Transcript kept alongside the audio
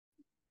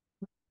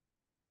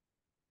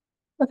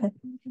Okay,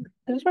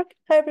 does this work?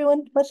 Hi,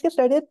 everyone. Let's get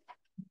started.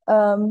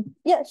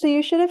 Yeah, so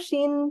you should have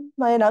seen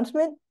my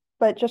announcement,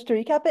 but just to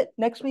recap it,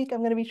 next week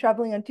I'm going to be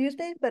traveling on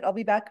Tuesday, but I'll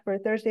be back for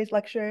Thursday's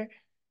lecture.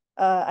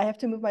 I have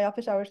to move my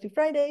office hours to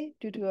Friday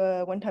due to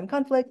a one-time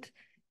conflict.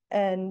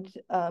 And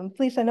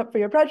please sign up for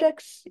your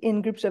projects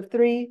in groups of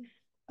 3.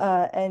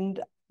 And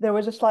there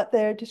was a slot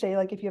there to say,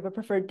 like, if you have a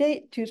preferred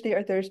date, Tuesday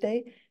or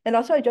Thursday. And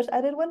also, I just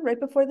added one right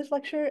before this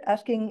lecture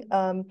asking,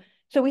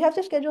 so we have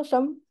to schedule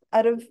some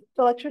out of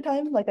the lecture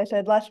time, like I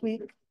said last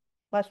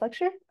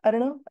lecture, I don't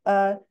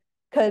know,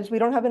 because we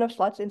don't have enough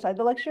slots inside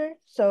the lecture.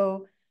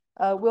 So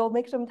we'll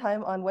make some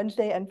time on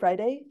Wednesday and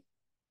Friday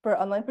for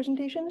online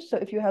presentations. So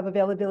if you have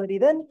availability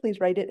then,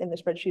 please write it in the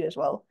spreadsheet as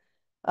well.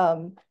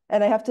 And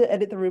I have to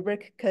edit the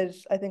rubric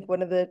because I think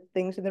one of the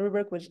things in the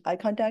rubric was eye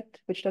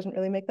contact, which doesn't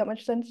really make that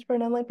much sense for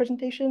an online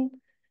presentation.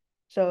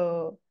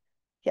 So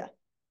yeah,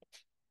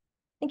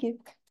 thank you.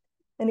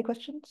 Any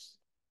questions,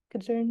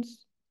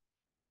 concerns?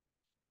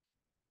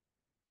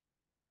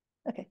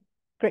 Okay,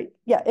 great.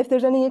 Yeah, if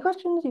there's any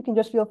questions, you can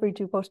just feel free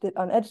to post it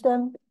on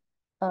EdSTEM.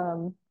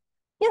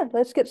 Yeah,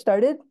 let's get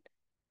started.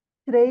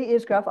 Today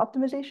is graph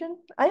optimization.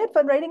 I had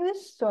fun writing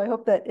this, so I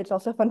hope that it's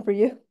also fun for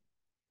you.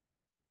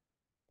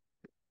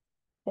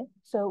 Okay,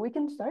 so we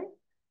can start.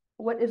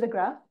 What is a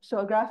graph? So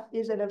a graph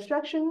is an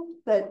abstraction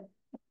that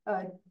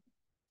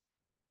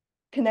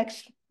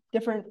connects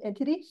different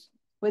entities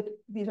with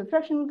these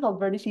abstractions called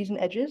vertices and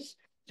edges.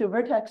 So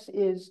vertex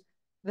is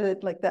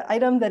the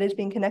item that is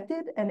being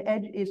connected, and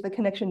edge is the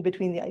connection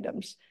between the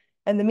items.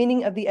 And the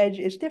meaning of the edge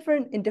is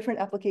different in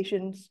different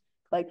applications.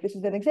 Like this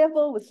is an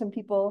example with some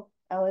people,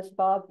 Alice,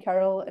 Bob,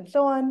 Carol, and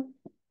so on.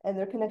 And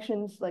their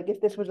connections, like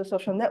if this was a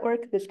social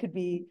network, this could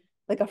be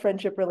like a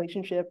friendship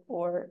relationship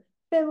or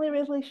family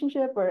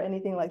relationship or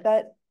anything like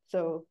that.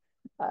 So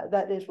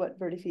that is what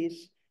vertices.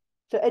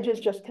 So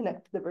edges just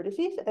connect the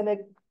vertices, and a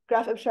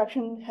graph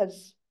abstraction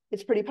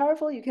it's pretty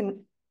powerful. You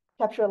can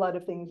capture a lot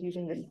of things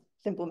using this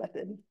simple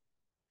method.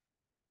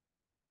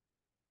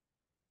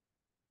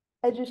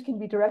 Edges can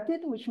be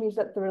directed, which means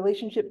that the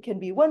relationship can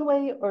be one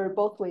way or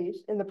both ways.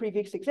 In the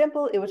previous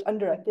example, it was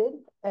undirected.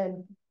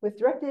 And with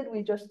directed,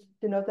 we just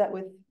denote that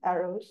with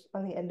arrows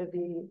on the end of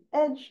the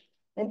edge.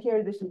 And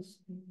here, this is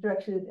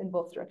directed in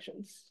both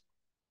directions.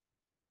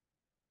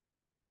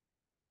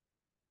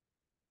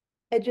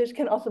 Edges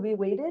can also be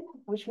weighted,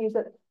 which means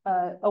that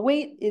a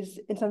weight is,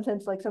 in some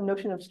sense, like some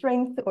notion of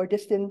strength or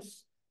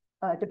distance,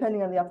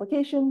 depending on the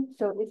application.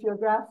 So if your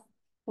graph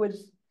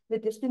was the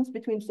distance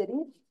between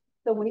cities,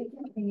 the weight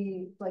would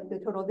be like the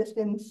total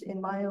distance in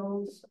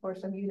miles or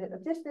some unit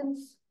of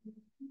distance.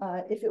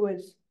 If it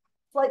was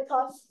flight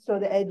costs, so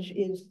the edge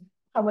is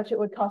how much it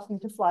would cost you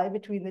to fly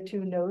between the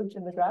 2 nodes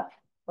in the graph,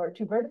 or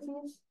 2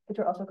 vertices, which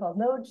are also called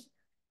nodes.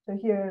 So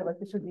here, like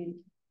this would be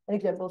an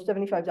example of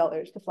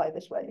 $75 to fly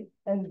this way.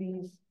 And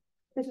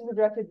this is a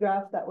directed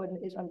graph, that one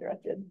is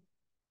undirected.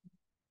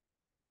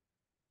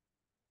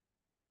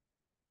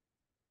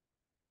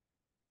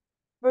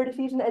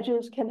 Vertices and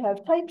edges can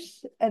have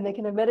types and they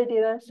can have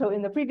metadata. So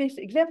in the previous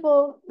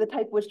example, the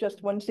type was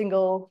just one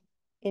single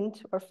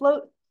int or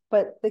float,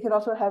 but they can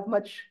also have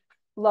much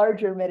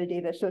larger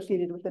metadata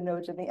associated with the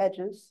nodes and the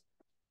edges.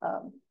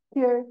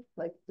 Here,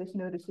 like this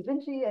node is Da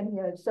Vinci, and he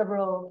has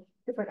several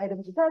different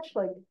items attached,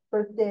 like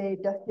birthday,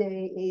 death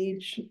day,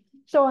 age,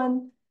 so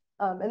on.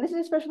 And this is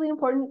especially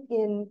important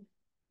in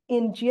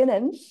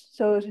GNNs.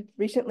 So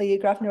recently,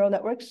 graph neural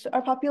networks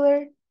are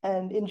popular.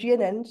 And in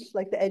GNNs,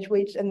 like the edge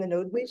weights and the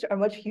node weights are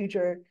much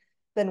huger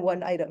than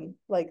one item.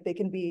 Like they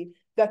can be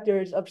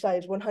vectors of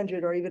size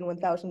 100 or even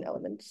 1,000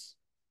 elements.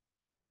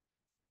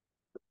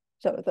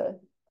 So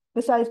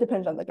the size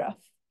depends on the graph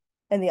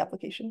and the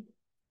application.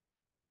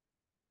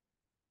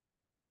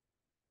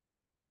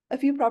 A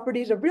few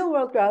properties of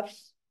real-world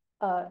graphs.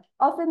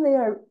 Often they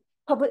are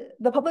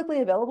the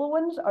publicly available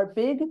ones are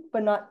big,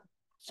 but not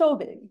so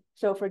big.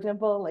 So for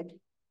example, like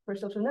for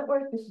social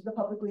network, this is the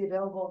publicly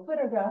available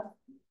Twitter graph,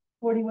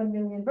 41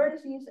 million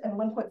vertices and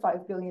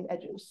 1.5 billion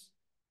edges.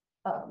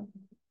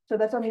 So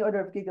that's on the order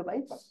of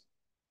gigabytes.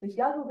 This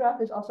Yahoo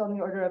graph is also on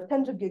the order of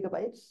tens of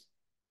gigabytes.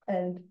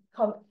 And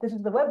this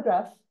is the web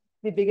graph,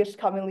 the biggest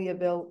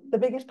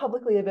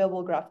publicly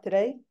available graph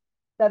today.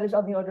 That is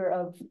on the order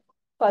of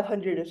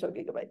 500 or so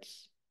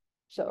gigabytes.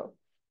 So,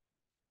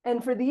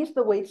 and for these,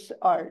 the weights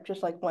are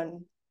just like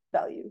one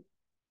value.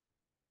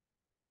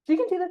 So you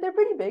can see that they're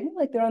pretty big,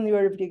 like they're on the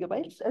order of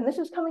gigabytes. And this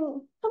is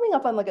coming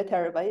up on like a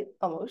terabyte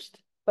almost,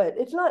 but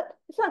it's not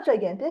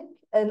gigantic.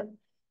 And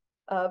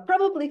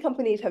probably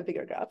companies have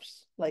bigger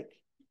graphs like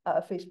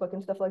Facebook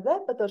and stuff like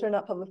that, but those are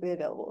not publicly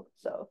available.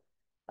 So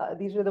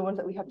these are the ones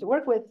that we have to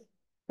work with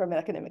from an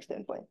academic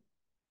standpoint.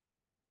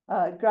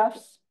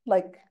 Graphs,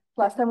 like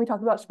last time we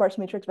talked about sparse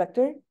matrix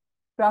vector,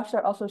 graphs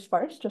are also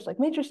sparse, just like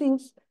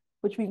matrices,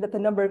 which means that the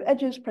number of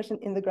edges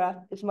present in the graph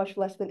is much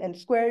less than n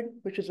squared,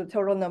 which is the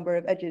total number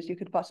of edges you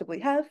could possibly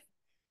have.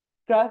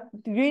 Graph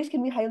degrees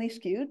can be highly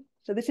skewed.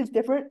 So this is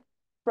different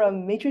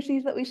from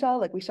matrices that we saw.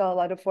 Like we saw a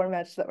lot of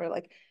formats that were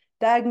like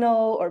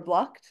diagonal or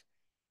blocked.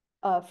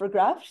 For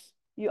graphs,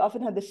 you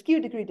often have the skew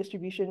degree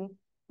distribution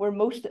where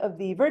most of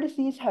the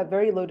vertices have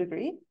very low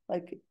degree.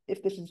 Like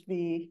if this is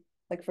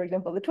like for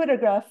example, the Twitter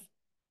graph,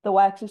 the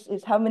y-axis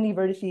is how many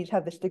vertices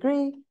have this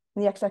degree,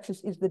 and the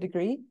x-axis is the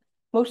degree.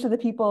 Most of the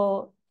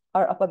people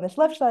are up on this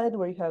left side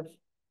where you have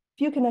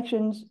few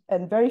connections,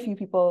 and very few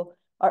people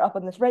are up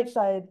on this right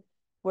side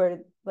where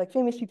like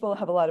famous people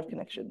have a lot of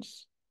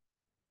connections.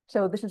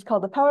 So this is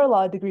called the power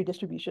law degree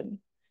distribution.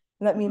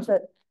 And that means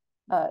that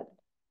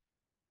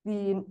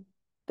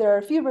there are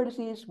a few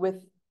vertices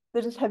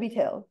there's this heavy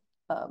tail.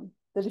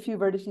 There's a few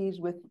vertices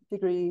with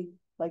degree,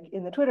 like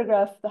in the Twitter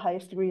graph, the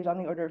highest degree is on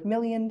the order of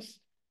millions,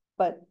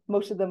 but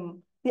most of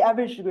them, the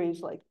average degree is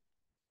like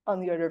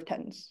on the order of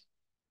tens.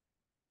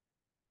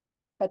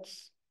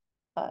 That's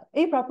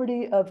a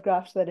property of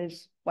graphs that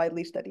is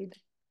widely studied.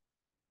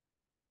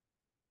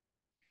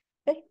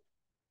 Okay,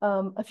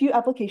 a few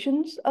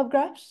applications of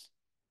graphs.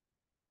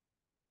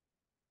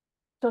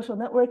 Social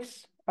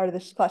networks are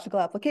this classical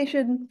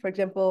application. For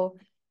example,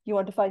 you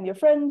want to find your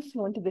friends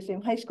who went to the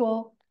same high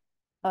school.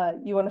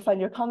 You want to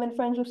find your common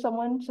friends with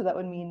someone. So that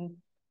would mean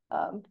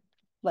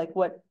like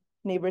what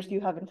neighbors do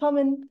you have in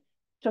common?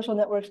 Social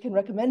networks can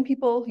recommend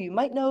people who you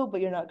might know,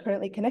 but you're not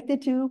currently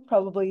connected to,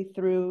 probably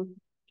through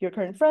your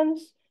current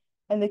friends.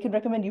 And they can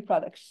recommend you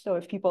products. So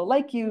if people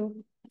like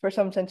you for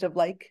some sense of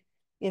like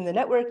in the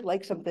network,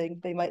 like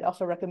something, they might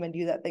also recommend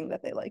you that thing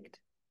that they liked.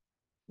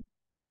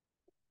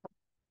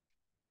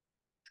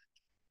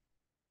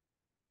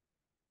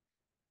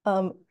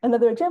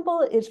 Another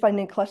example is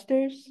finding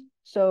clusters.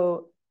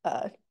 So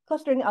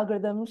clustering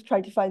algorithms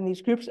try to find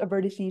these groups of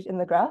vertices in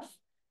the graph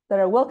that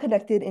are well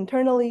connected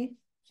internally.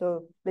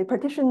 So they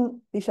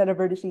partition the set of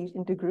vertices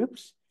into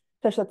groups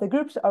such that the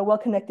groups are well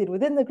connected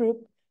within the group,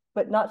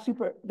 but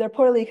they're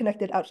poorly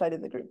connected outside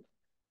of the group.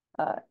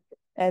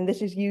 And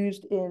this is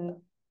used in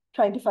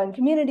trying to find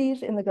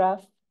communities in the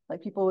graph,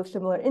 like people with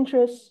similar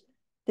interests,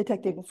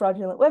 detecting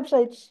fraudulent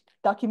websites,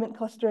 document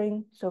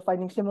clustering, so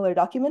finding similar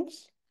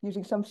documents,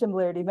 using some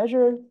similarity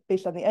measure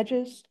based on the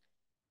edges,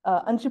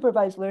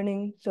 unsupervised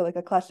learning, so like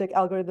a classic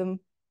algorithm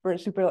for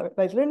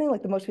supervised learning,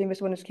 like the most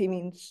famous one is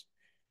k-means.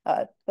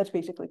 That's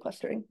basically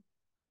clustering.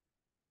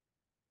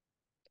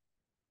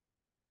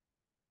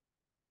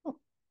 Oh,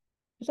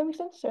 does that make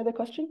sense? Are there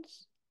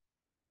questions?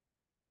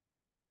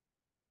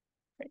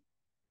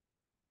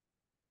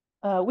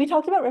 We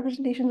talked about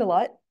representations a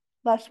lot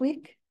last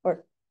week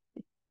or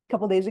a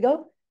couple days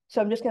ago,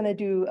 so I'm just going to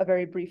do a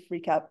very brief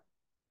recap.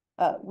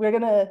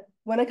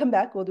 When I come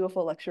back, we'll do a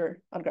full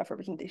lecture on graph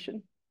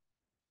representation.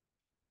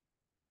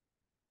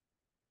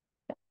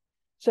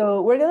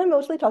 So we're going to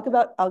mostly talk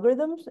about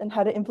algorithms and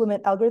how to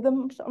implement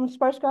algorithms on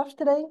sparse graphs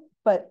today,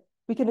 but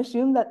we can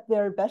assume that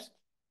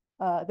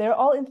they're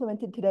all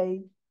implemented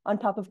today on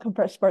top of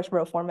compressed sparse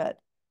row format,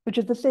 which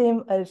is the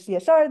same as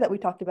CSR that we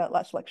talked about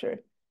last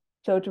lecture.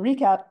 So to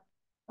recap,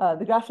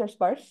 the graphs are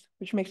sparse,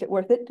 which makes it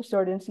worth it to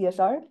store it in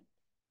CSR.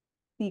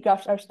 The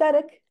graphs are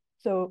static,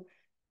 so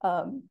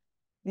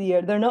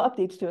there are no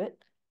updates to it.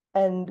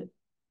 And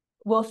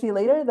we'll see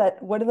later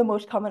that one of the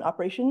most common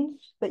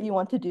operations that you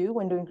want to do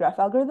when doing graph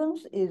algorithms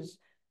is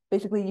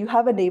basically you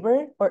have a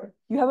neighbor or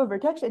you have a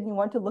vertex and you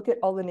want to look at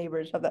all the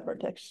neighbors of that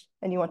vertex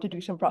and you want to do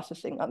some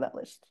processing on that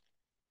list.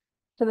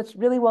 So that's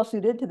really well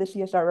suited to the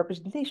CSR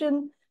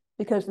representation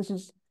because this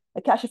is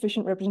a cache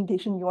efficient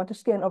representation. You want to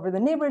scan over the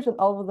neighbors and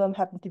all of them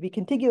happen to be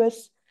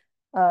contiguous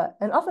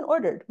and often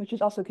ordered, which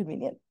is also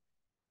convenient.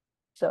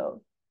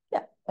 So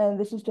yeah, and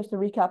this is just a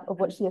recap of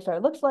what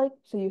CSR looks like.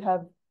 So you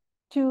have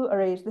two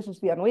arrays. This is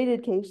the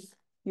unweighted case.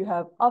 You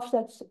have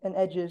offsets and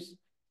edges. I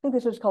think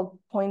this is called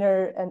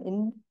pointer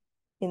and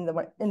in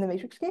the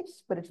matrix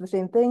case, but it's the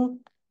same thing.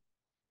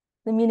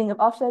 The meaning of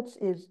offsets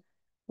is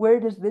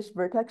where does this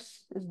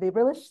vertex, this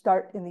neighbor list,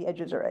 start in the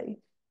edges array?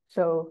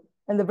 So,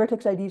 and the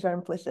vertex IDs are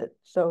implicit.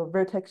 So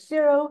vertex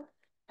 0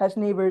 has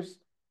neighbors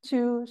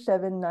 2,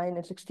 7, 9,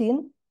 and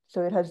 16.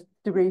 So it has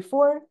degree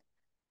 4.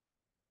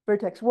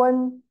 Vertex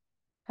 1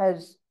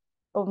 has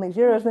only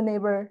 0 as the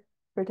neighbor.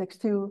 Vertex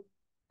 2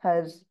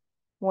 has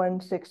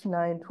 1, 6,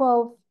 9,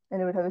 12,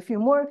 and it would have a few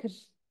more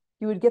because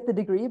you would get the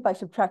degree by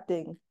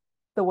subtracting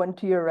the one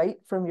to your right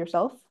from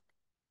yourself.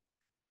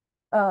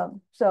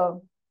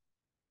 So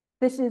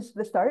this is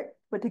the start,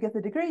 but to get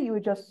the degree, you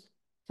would just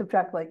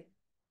subtract like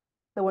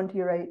the one to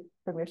your right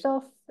from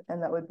yourself,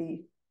 and that would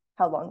be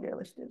how long your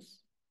list is.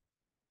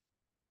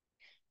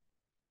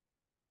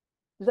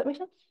 Does that make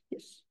sense?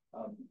 Yes.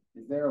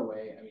 Is there a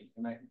way, I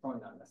mean, probably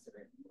not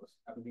necessary, most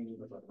applications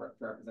would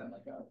represent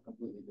like a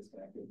completely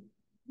disconnected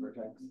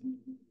vertex in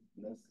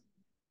this?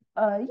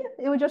 Yeah,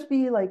 it would just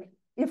be like,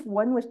 if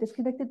one was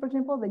disconnected, for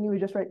example, then you would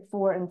just write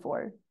 4 and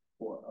 4.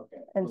 4,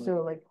 okay. And well,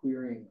 so like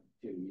querying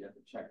 2, you have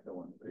to check the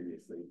one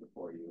previously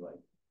before you like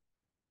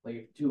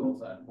if 2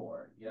 also had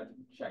 4, you have to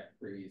check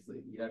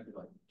previously, you have to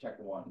like check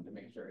 1 to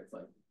make sure it's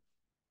like,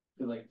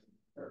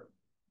 or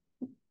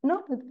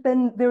no,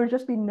 then there would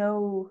just be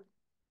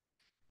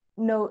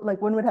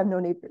like one would have no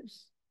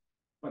neighbors.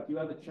 But you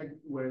have to check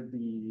where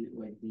the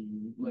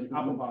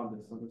upper bound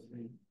is, so to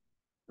speak,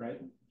 right?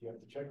 You have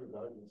to check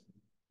regardless.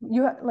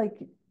 You have like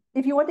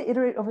if you want to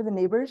iterate over the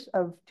neighbors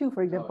of 2,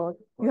 for example,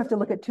 you have to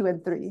look at 2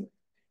 and 3.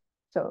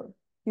 So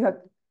you have,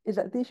 is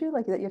that the issue?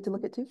 Like that you have to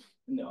look at 2?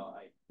 No,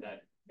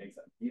 that makes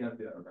sense. You have to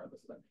do that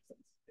regardless, so that makes sense.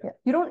 Yeah.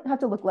 You don't have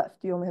to look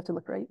left. You only have to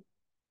look right.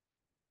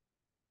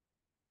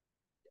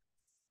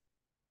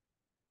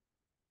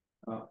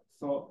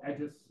 So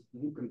edges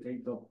you can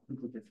take the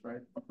duplicates, right?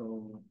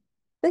 So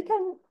They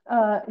can,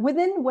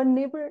 within one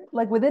neighbor,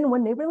 like within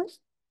one neighbor list,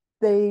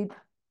 they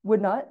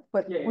would not,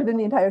 but Yeah, yeah. within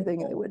the entire thing,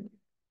 they would.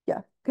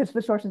 Yeah, because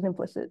the source is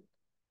implicit.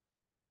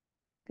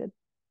 Good.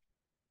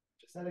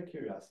 Just out of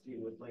curiosity,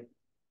 with like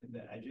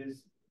the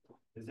edges,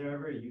 is there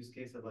ever a use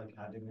case of like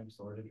having them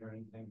sorted or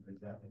anything? Or is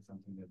that like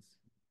something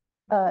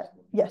that's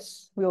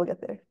Yes, we will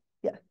get there.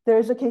 Yeah,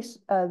 there's a case,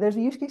 there's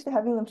a use case to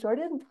having them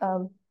sorted.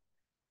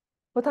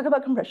 We'll talk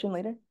about compression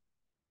later.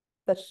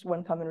 That's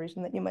one common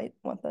reason that you might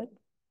want that.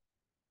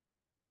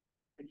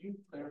 Could you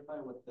clarify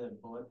what the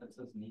bullet that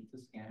says need to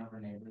scan over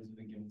neighbors of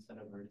a given set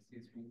of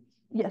vertices means?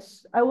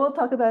 Yes, I will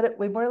talk about it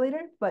way more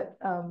later, but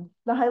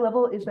the high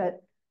level is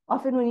that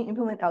often when you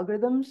implement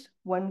algorithms,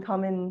 one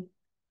common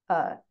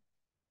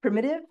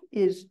primitive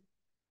is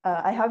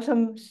I have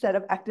some set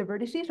of active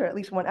vertices, or at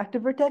least one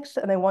active vertex,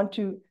 and I want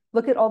to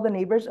look at all the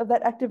neighbors of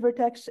that active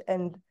vertex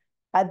and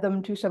add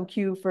them to some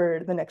queue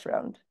for the next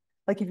round.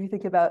 Like if you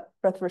think about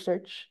breadth first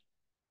search,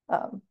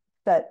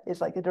 that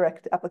is like a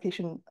direct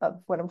application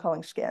of what I'm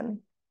calling scan.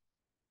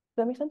 Does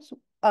that make sense?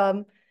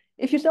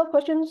 If you still have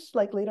questions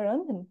like later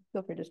on, then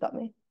feel free to stop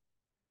me.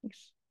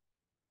 Thanks.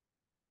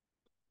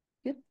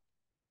 Good.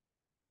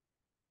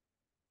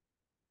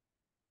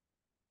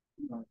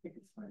 no, I think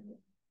it's fine.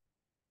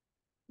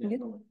 You good?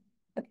 No.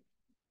 Okay.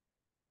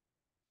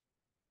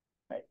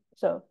 All right.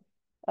 So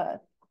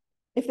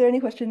if there are any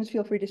questions,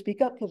 feel free to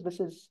speak up because this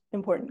is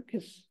important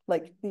because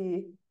like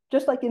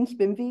just like in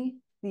SPIMV,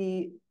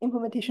 the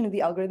implementation of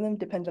the algorithm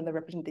depends on the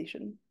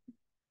representation.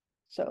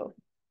 So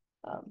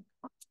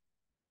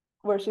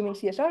we're assuming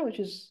CSR, which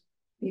is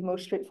the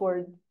most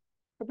straightforward,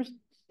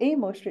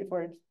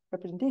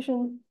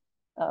 representation.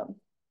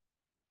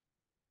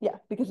 Yeah,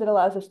 because it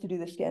allows us to do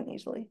the scan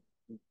easily.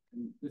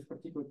 And this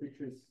particular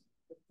picture is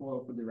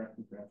for the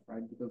directed graph,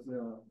 right? Because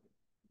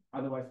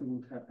otherwise we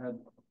would have had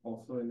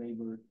also a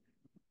neighbor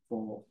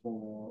for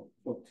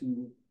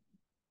 2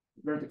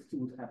 vertex 2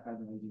 would have had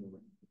an idea.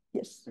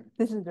 Yes,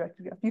 this is a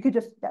directed graph. You could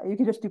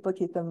just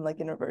duplicate them like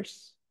in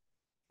reverse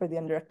for the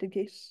undirected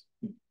case.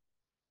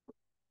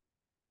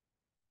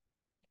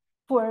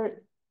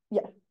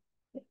 Yeah.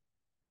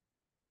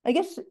 I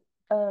guess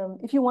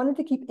if you wanted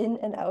to keep in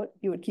and out,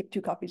 you would keep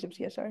 2 copies of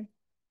CSR.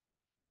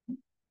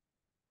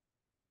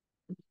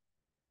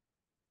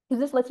 Because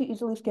this lets you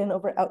easily scan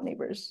over out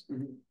neighbors.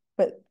 Mm-hmm.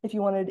 But if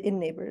you wanted in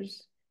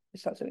neighbors,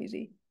 it's not so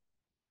easy.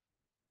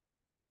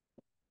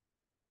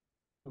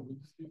 So we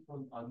just do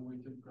for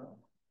unweighted graph?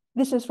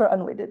 This is for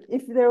unweighted.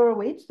 If there were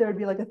weights, there would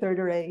be like a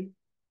third array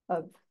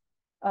of,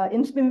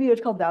 in SPIMV,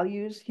 it's called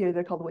values. Here,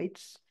 they're called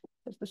weights.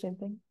 That's the same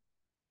thing.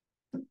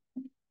 All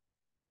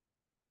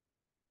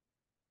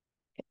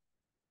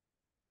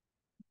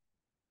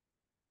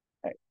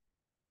right.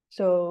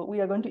 So we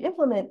are going to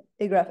implement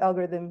a graph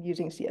algorithm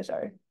using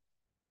CSR.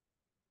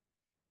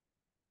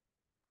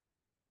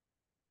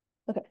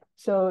 Okay,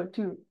 so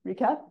to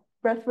recap,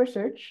 breadth first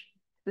search,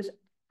 this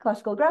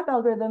classical graph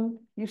algorithm,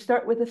 you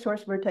start with a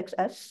source vertex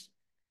S,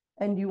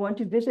 and you want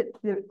to visit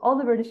all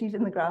the vertices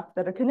in the graph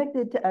that are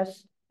connected to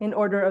S in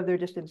order of their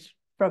distance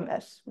from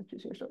S, which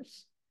is your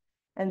source.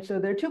 And so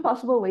there are 2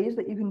 possible ways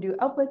that you can do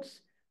outputs.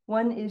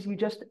 One is you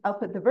just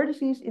output the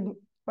vertices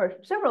or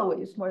several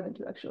ways, more than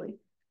 2 actually,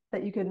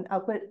 that you can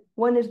output.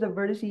 One is the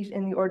vertices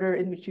in the order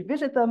in which you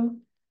visit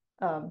them.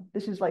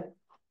 This is like,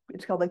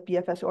 it's called like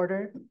BFS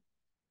order.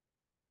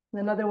 And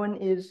another one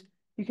is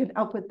you can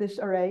output this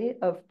array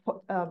of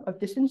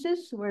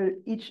distances where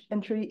each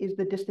entry is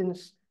the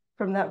distance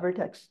from that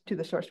vertex to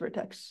the source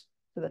vertex.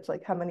 So that's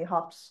like how many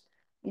hops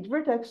each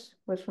vertex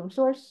was from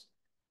source.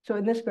 So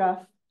in this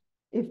graph,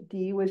 if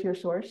D was your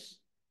source,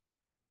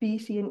 B,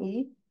 C, and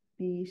E,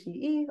 B, C,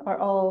 E are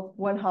all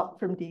 1 hop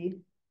from D.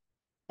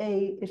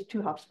 A is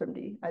 2 hops from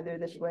D, either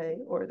this way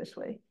or this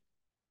way.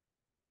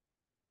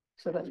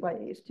 So that's why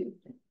A is 2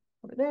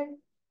 over there.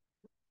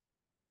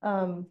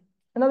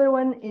 Another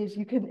one is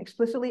you can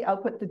explicitly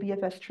output the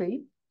BFS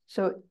tree.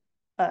 So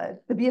the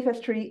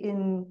BFS tree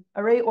in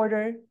array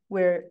order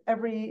where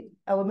every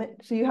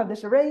element, so you have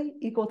this array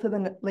equal to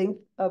the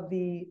length of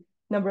the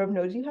number of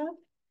nodes you have,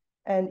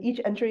 and each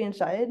entry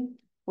inside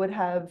would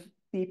have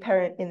the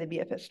parent in the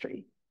BFS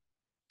tree.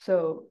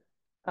 So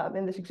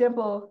in this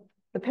example,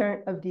 the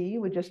parent of D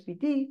would just be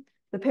D,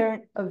 the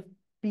parent of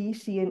B,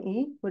 C, and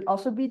E would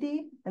also be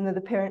D, and then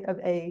the parent of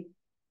A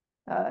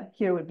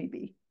here would be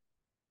B.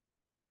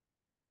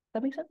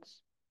 That makes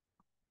sense?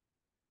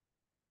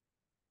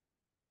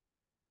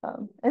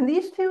 And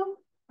these 2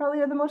 probably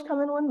are the most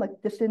common one,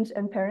 like distance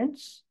and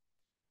parents.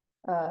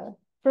 From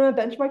a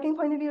benchmarking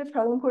point of view, it's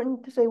probably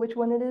important to say which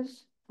one it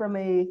is. From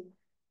a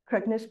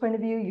correctness point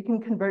of view, you can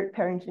convert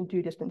parents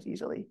into distance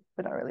easily,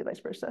 but not really vice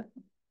versa.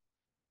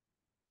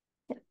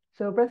 Yeah.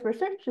 So breadth first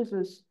search is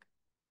this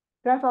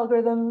graph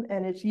algorithm,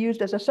 and it's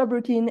used as a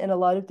subroutine in a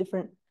lot of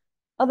different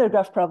other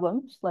graph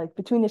problems, like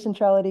betweenness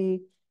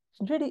centrality,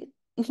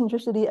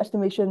 eccentricity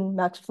estimation,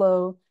 max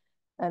flow,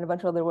 and a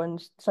bunch of other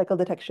ones, cycle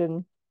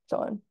detection, so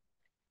on.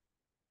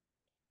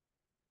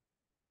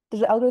 Does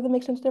the algorithm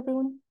make sense to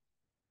everyone?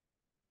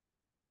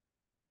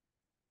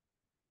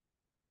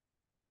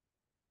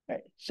 All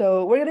right,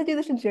 so we're going to do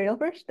this in serial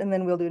first, and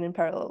then we'll do it in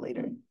parallel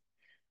later.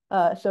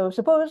 So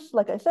suppose,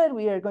 like I said,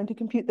 we are going to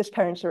compute this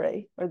parents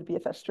array, or the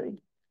BFS tree.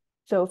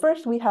 So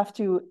first we have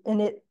to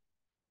init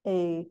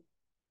an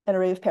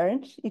array of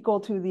parents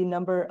equal to the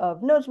number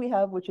of nodes we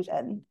have, which is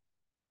n.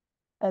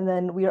 And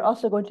then we are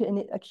also going to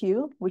init a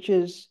queue, which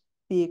is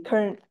the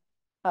current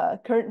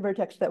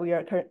vertex that we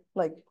are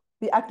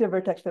the active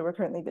vertex that we're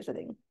currently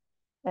visiting.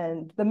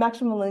 And the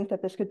maximum length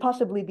that this could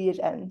possibly be is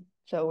n.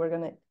 So we're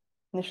going to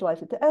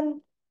initialize it to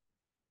n.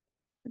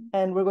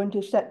 And we're going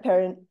to set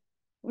parent,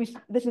 this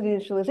is the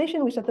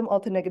initialization, we set them all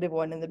to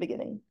 -1 in the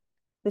beginning.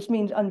 This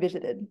means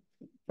unvisited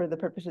for the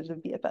purposes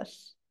of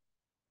BFS.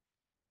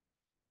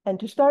 And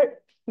to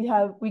start,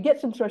 we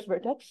get some source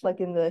vertex, like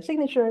in the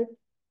signature.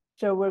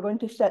 So we're going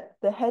to set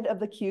the head of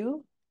the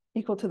queue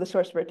equal to the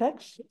source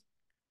vertex.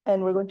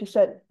 And we're going to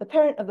set the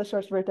parent of the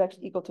source vertex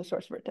equal to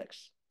source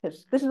vertex.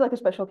 Because this is like a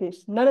special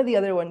case. None of the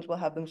other ones will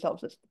have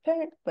themselves as the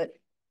parent, but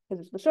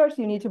because it's the source,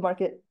 you need to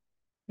mark it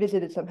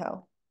visited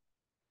somehow.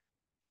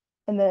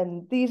 And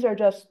then these are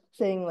just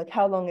saying like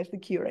how long is the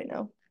queue right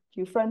now?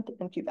 Queue front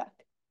and queue back.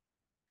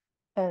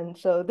 And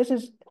so this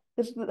is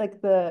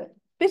like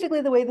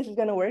basically the way this is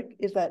going to work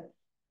is that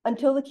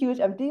until the queue is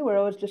empty, we're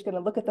always just going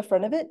to look at the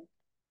front of it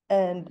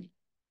and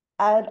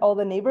add all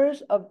the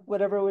neighbors of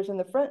whatever was in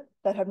the front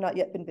that have not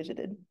yet been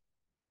visited.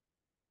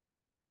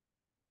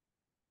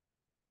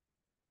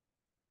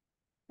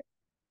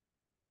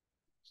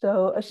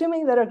 So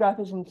assuming that our graph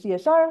is in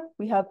CSR,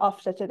 we have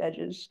offsets at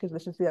edges because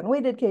this is the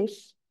unweighted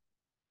case.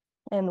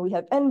 And we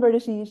have n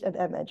vertices and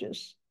m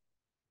edges.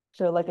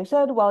 So like I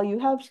said, while you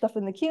have stuff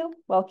in the queue,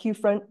 while queue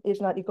front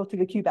is not equal to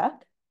the queue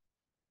back,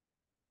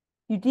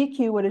 you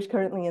dequeue what is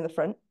currently in the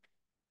front.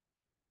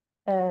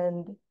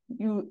 And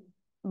you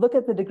look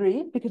at the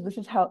degree because this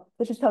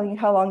is telling you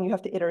how long you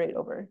have to iterate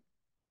over.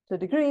 So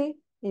degree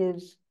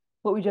is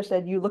what we just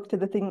said. You look to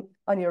the thing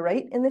on your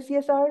right in the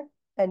CSR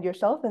and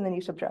yourself, and then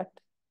you subtract.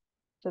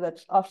 So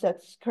that's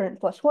offsets current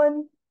plus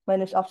 1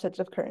 minus offsets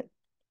of current.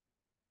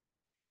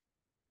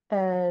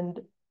 And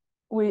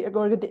we are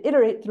going to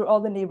iterate through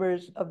all the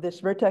neighbors of this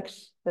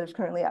vertex that is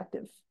currently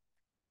active.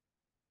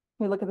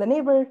 We look at the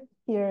neighbor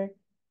here.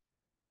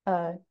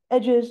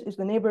 Edges is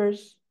the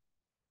neighbors.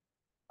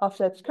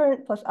 Offsets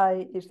current plus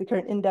I is the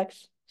current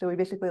index. So we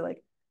basically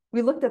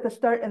we looked at the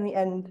start and the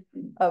end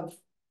of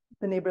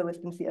the neighbor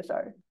list in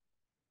CSR.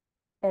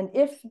 And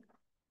if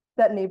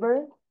that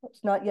neighbor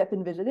has not yet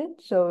been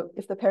visited, so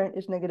if the parent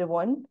is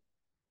 -1,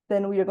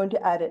 then we are going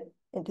to add it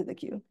into the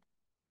queue.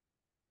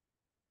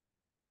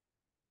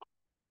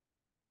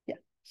 Yeah,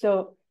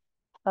 so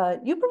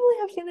you probably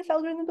have seen this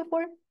algorithm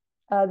before.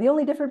 The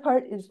only different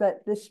part is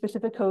that this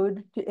specific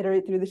code to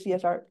iterate through the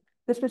CSR,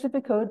 this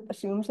specific code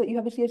assumes that you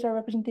have a CSR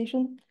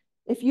representation.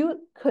 If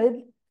you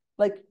could,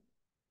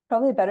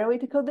 probably a better way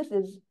to code this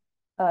is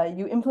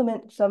you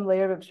implement some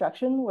layer of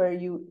abstraction where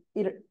you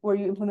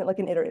implement like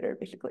an iterator,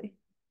 basically.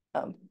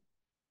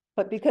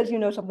 But because you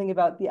know something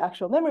about the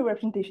actual memory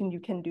representation, you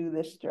can do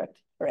this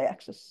direct array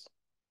access.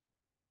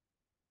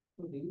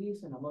 So degree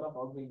is the number of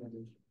outgoing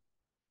edges.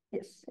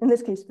 Yes, in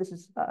this case, this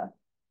is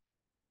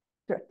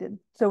directed.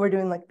 So we're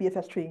doing like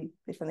BFS tree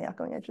based on the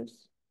outgoing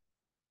edges.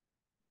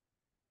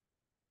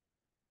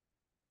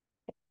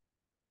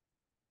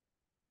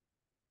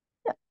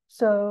 Yeah.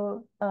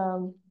 So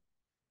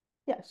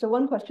so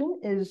one question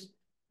is,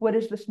 what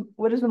is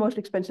the most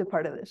expensive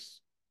part of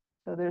this?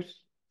 So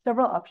there's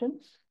several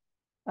options.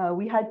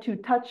 We had to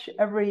touch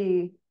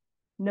every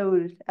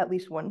node at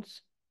least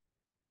once.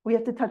 We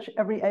have to touch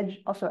every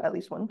edge also at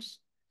least once.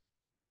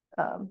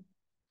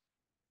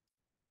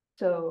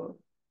 So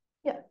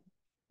yeah,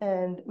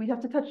 and we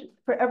have to touch,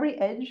 for every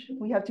edge,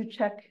 we have to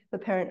check the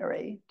parent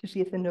array to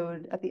see if the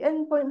node at the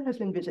endpoint has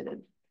been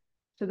visited.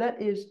 So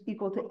that is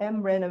equal to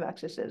m random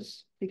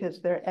accesses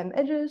because there are m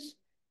edges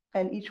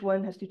and each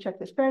one has to check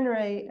this parent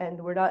array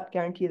and we're not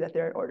guaranteed that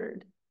they're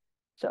ordered.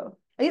 So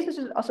I guess this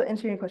is also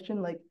answering your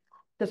question, like,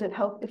 does it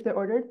help if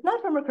they're ordered?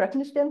 Not from a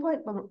correctness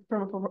standpoint, but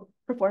from a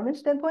performance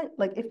standpoint.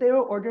 Like if they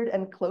were ordered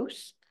and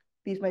close,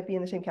 these might be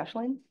in the same cache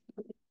line.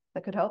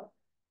 That could help.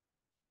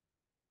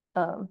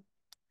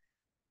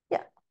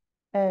 Yeah,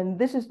 and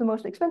this is the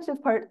most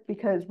expensive part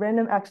because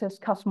random access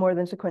costs more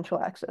than sequential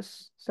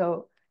access.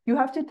 So you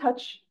have to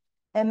touch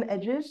m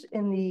edges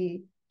in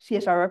the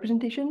CSR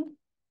representation,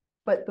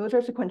 but those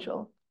are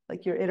sequential,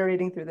 like you're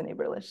iterating through the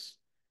neighbor list.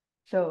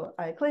 So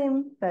I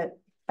claim that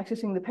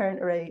accessing the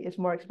parent array is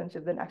more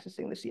expensive than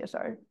accessing the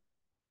CSR.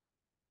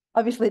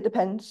 Obviously, it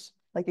depends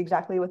like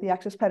exactly what the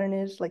access pattern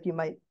is. Like you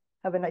might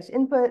have a nice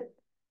input,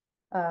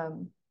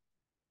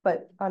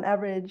 but on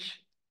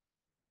average,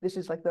 this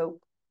is like the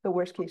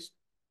worst case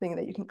thing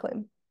that you can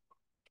claim.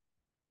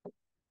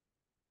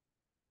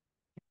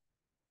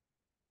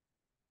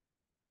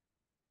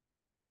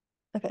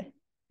 Okay.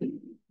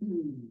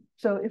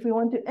 So if we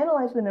want to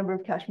analyze the number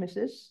of cache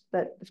misses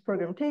that this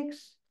program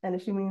takes, and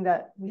assuming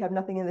that we have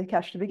nothing in the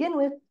cache to begin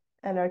with,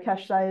 and our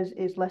cache size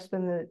is less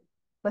than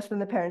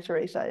the parent's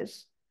array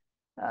size,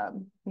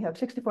 we have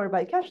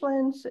 64-byte cache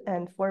lengths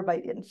and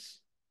 4-byte ints.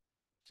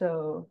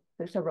 So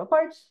there's several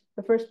parts.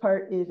 The first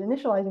part is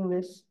initializing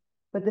this,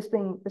 but this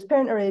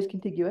parent array is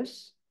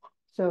contiguous.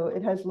 So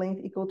it has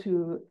length equal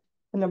to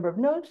the number of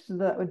nodes. So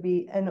that would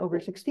be n over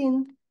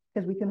 16,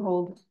 because we can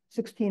hold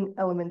 16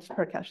 elements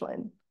per cache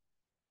line.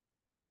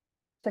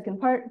 Second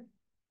part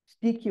is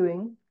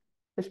dequeuing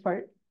this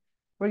part.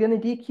 We're going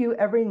to dequeue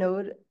every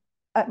node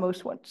at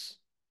most once.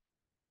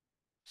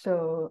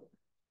 So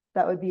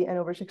that would be n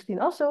over 16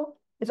 also.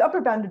 It's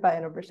upper bounded by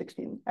n over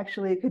 16.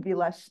 Actually, it could be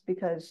less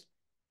because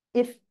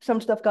if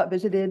some stuff got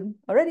visited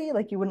already,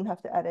 like you wouldn't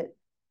have to add it.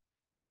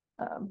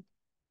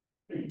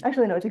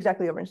 Actually, no, it's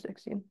exactly over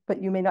 16,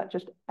 but you may not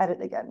just add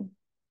it again.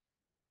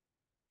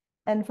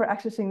 And for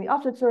accessing the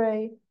offsets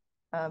array,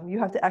 you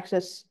have to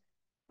access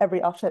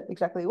every offset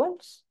exactly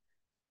once.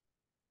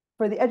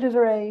 For the edges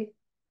array,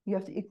 you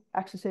have to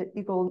access it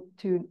equal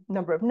to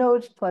number of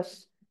nodes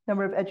plus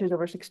number of edges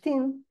over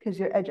 16, because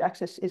your edge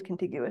access is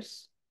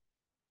contiguous.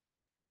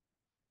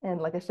 And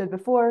like I said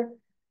before,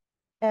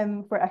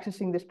 M for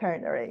accessing this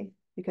parent array,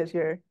 because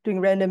you're doing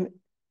random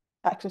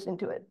access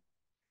into it.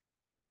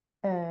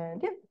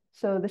 And yeah,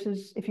 so this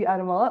is, if you add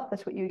them all up,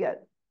 that's what you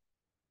get.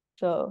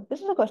 So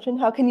this is a question: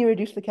 how can you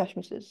reduce the cache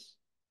misses?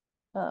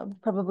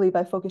 Probably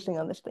by focusing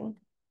on this thing.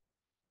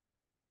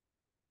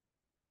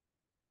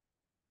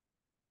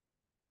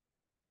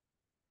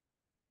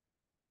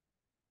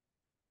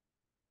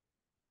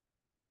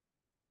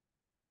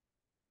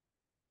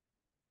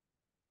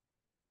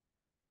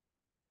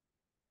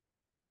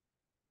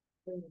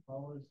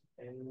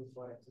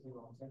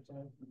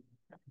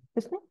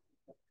 This thing?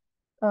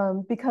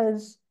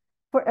 Because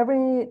for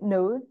every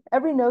node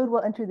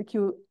will enter the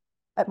queue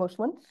at most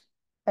once.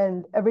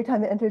 And every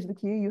time it enters the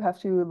queue, you have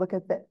to look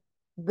at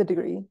the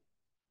degree.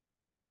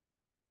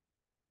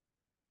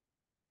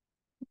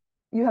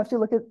 You have to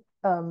look at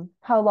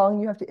how long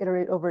you have to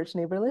iterate over its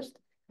neighbor list,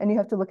 and you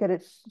have to look at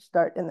its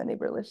start in the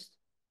neighbor list.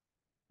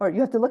 Or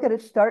you have to look at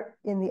its start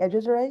in the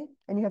edges array,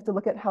 and you have to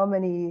look at how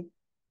many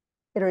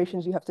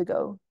iterations you have to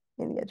go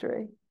in the edge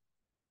array.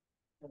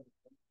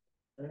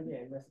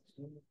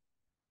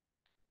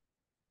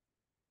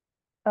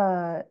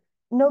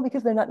 No,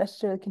 because they're not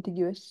necessarily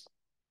contiguous.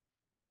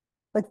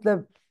 Like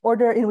the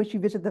order in which you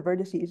visit the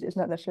vertices is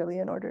not necessarily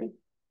in order.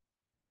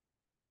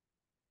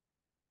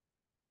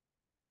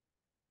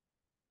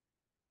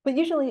 But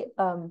usually,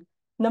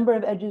 number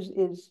of edges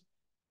is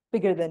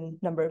bigger than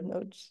number of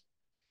nodes.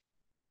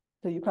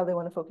 So you probably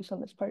want to focus on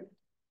this part.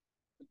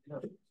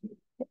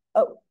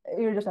 Oh,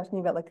 you're just asking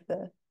about like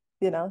the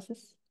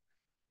analysis?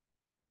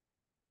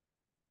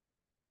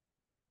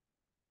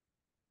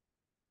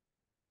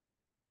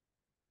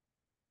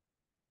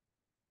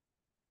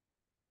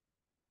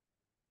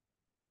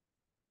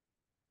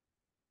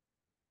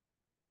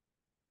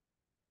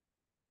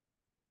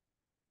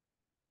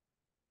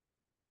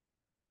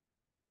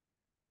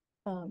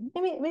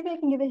 Maybe I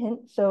can give a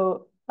hint.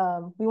 So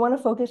we want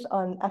to focus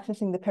on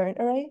accessing the parent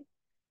array.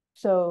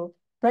 So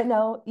right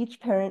now, each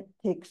parent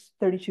takes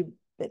 32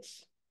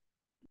 bits.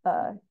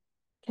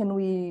 Can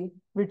we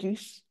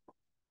reduce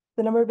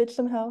the number of bits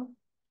somehow?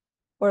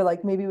 Or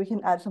like maybe we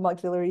can add some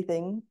auxiliary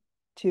thing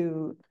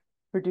to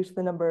reduce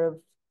the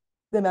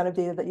amount of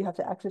data that you have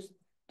to access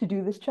to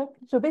do this check.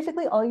 So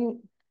basically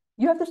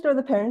you have to store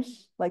the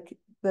parents, like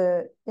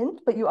the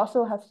int, but you're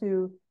also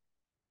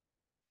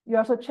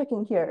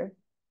checking here.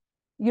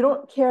 You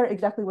don't care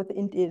exactly what the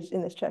int is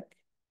in this check.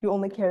 You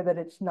only care that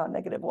it's not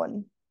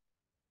 -1.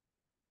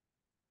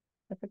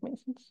 If that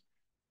makes sense.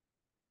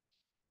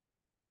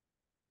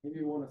 Maybe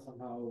you want to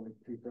somehow like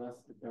compress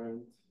the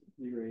parent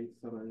array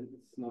so that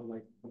it's not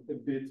like a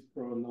bit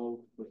per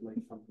node, but like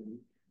something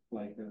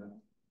like a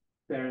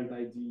parent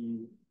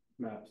ID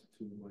mapped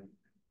to like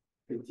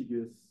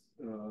contiguous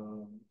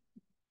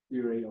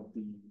array of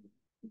the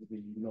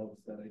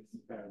nodes that it's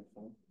parent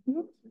from.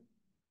 Mm-hmm.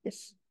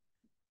 Yes.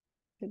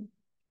 Good.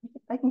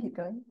 I can keep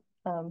going.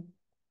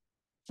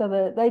 So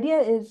the idea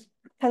is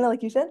kind of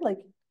like you said,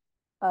 like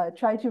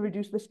try to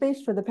reduce the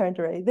space for the parent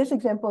array. This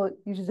example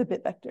uses a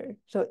bit vector.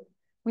 So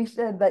we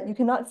said that you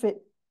cannot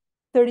fit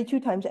 32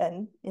 times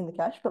n in the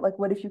cache, but like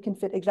what if you can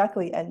fit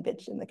exactly n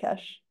bits in the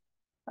cache?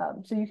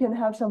 So you can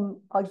have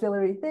some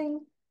auxiliary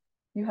thing.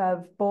 You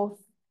still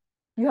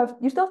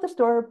have to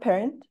store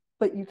parent,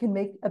 but you can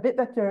make a bit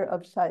vector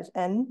of size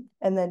n,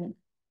 and then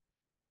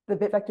the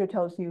bit vector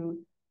tells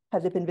you,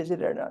 has it been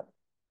visited or not?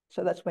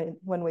 So that's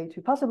one way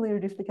to possibly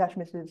reduce the cache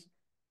misses,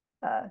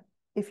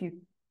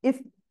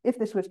 if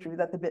this was true,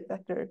 that the bit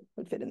vector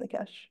would fit in the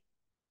cache.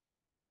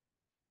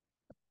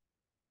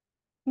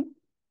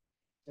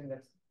 And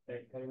that's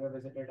like having a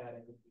visitor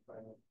directly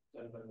final.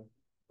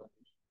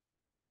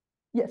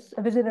 Yes,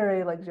 a visit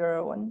array like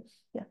 0 or 1.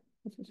 Yeah,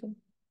 that's the same.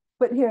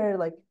 But here,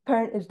 like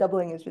parent is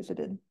doubling as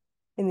visited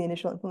in the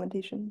initial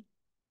implementation.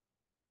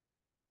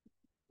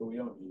 But we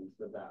don't use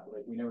the value,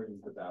 like we never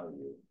used the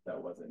value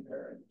that was in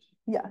parent.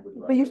 Yeah, with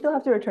but you Rutgers. still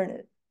have to return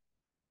it.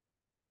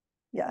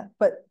 Yeah,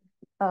 but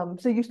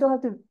so you still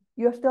have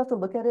to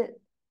look at it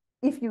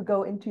if you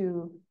go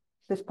into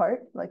this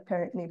part, like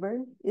parent neighbor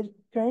is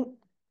current.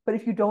 But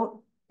if you don't,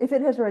 if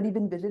it has already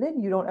been visited,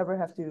 you don't ever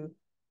have to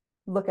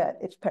look at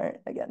its parent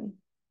again.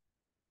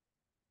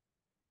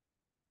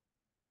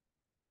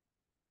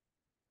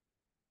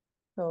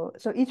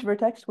 So each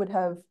vertex would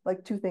have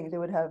like two things. It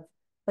would have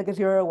like a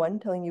 0 or 1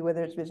 telling you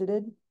whether it's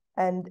visited,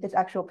 and its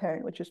actual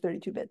parent, which is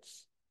 32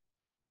 bits.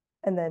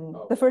 And then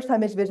the first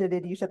time it's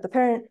visited, you set the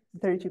parent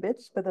 32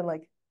 bits, but then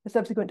like the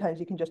subsequent times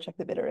you can just check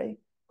the bit array.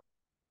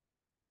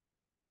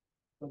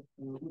 But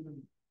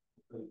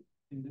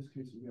in this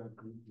case, we are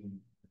grouping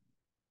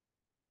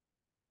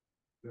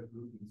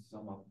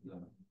some of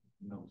the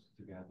nodes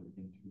together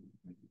into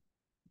maybe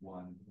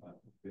one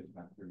bit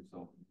vector.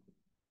 So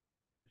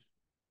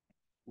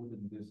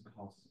wouldn't this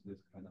cause this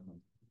kind of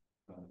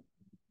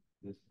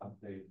this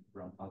update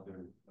from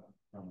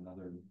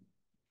another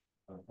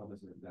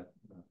publisher that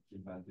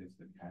invalidates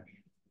the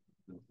cache?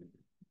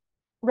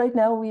 Right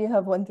now we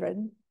have one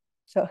thread,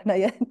 so not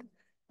yet.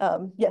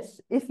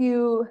 Yes,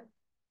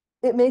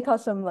 it may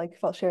cause some like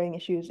file sharing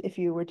issues if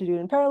you were to do it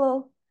in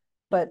parallel,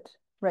 but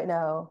right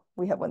now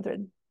we have one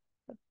thread.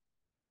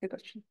 Good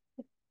question.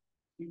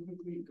 Can you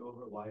quickly go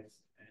over why it's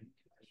n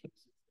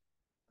caches?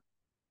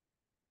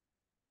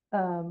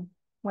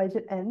 Why is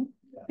it n?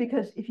 Yeah.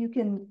 Because if you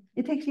can,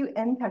 it takes you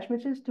n cache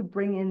misses to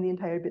bring in the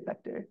entire bit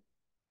vector.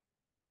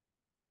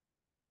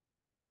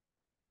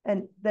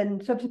 And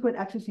then subsequent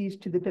accesses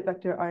to the bit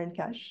vector are in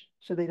cache,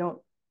 so they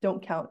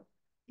don't count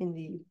in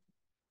the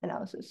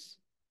analysis.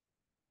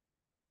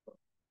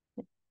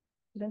 Does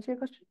that answer your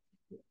question?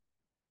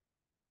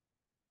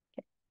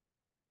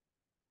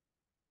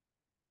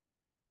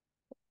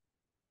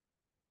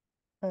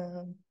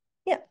 Okay.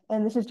 Yeah,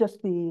 and this is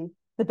just the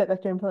bit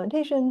vector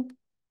implementation.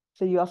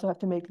 So you also have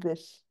to make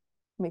this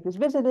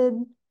visited,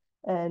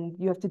 and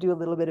you have to do a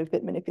little bit of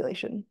bit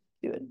manipulation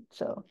to do it.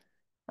 So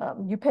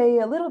you pay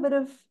a little bit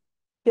of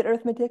bit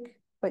arithmetic,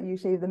 but you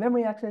save the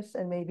memory access,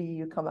 and maybe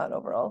you come out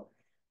overall.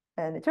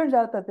 And it turns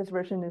out that this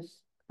version is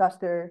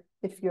faster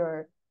if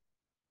your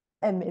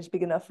m is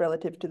big enough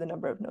relative to the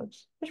number of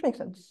nodes, which makes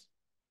sense.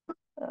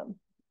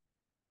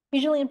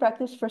 Usually in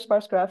practice for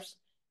sparse graphs,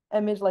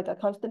 m is like a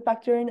constant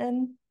factor in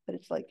n, but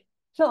it's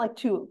not like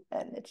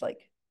 2n, it's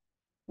like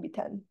maybe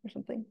 10 or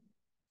something.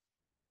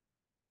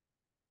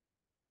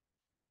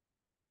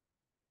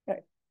 All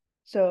right.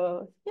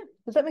 So yeah,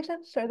 does that make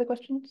sense? Are there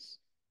questions?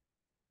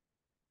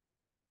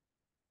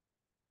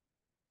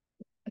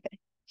 Okay,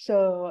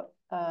 so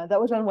that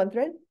was on one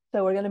thread.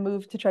 So we're going to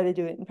move to try to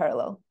do it in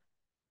parallel.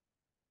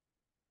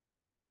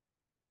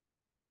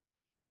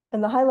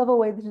 And the high level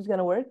way this is going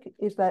to work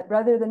is that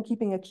rather than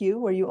keeping a queue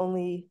where you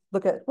only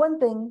look at one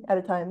thing at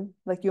a time,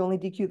 like you only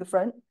dequeue the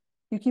front,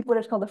 you keep what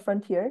is called a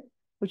frontier,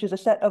 which is a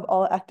set of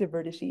all active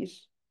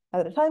vertices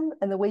at a time.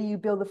 And the way you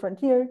build the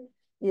frontier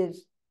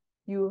is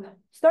you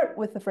start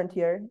with the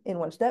frontier in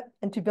one step,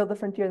 and to build the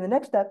frontier in the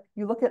next step,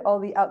 you look at all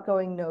the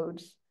outgoing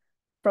nodes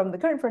from the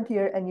current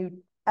frontier and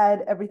you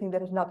add everything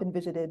that has not been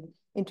visited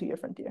into your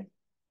frontier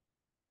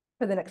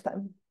for the next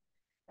time.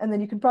 And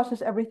then you can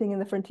process everything in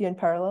the frontier in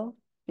parallel,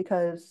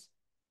 because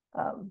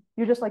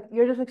you're just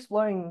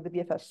exploring the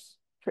BFS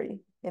tree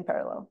in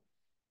parallel.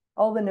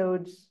 All the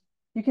nodes,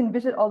 you can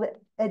visit all the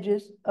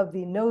edges of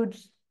the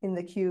nodes in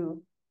the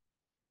queue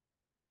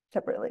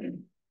separately.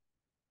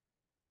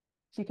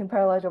 So you can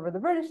parallelize over the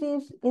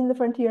vertices in the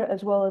frontier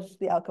as well as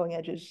the outgoing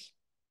edges.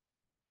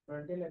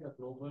 Frontier like a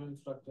global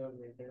structure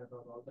maintained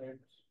across all threads.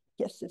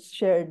 Yes, it's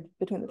shared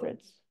between the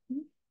threads.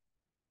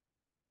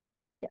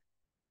 Yeah.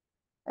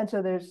 And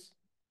so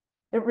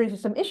it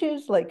raises some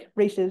issues like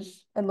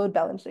races and load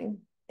balancing.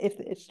 If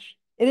it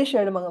is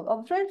shared among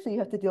all the threads, so you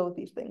have to deal with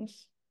these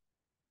things.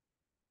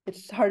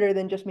 It's harder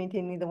than just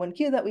maintaining the one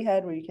queue that we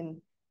had where you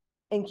can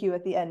enqueue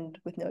at the end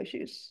with no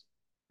issues.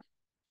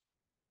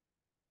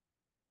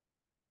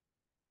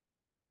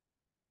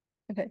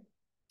 Okay,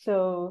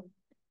 so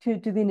to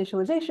do the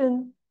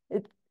initialization,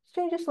 it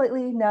changes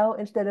slightly now.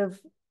 Instead of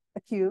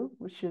a queue,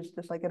 which is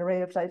just like an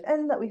array of size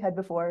n that we had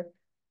before,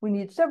 we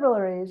need several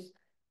arrays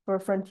for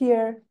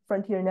frontier,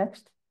 frontier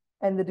next,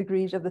 and the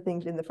degrees of the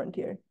things in the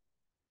frontier.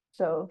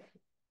 So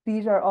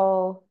these are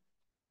all,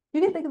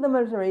 you can think of them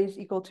as arrays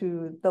equal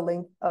to the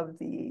length of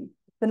the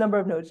number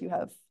of nodes you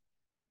have.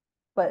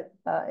 But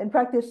in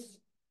practice,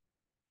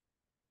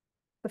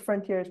 the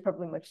frontier is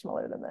probably much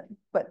smaller than that.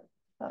 But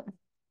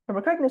from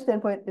a correctness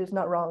standpoint, it is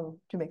not wrong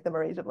to make them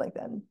arrays of length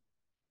n.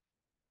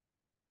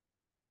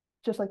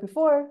 Just like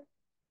before,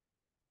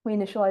 we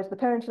initialize the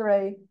parents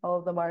array. All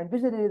of them are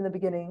visited in the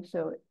beginning,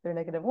 so they're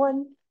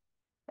 -1.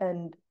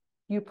 And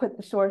you put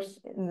the source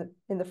in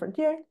the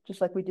frontier,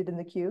 just like we did in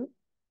the queue.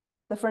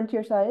 The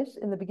frontier size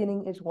in the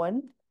beginning is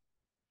 1,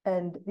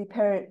 and the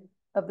parent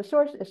of the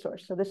source is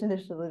source. So this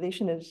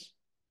initialization is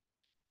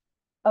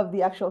of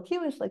the actual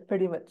queue is like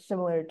pretty much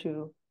similar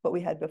to what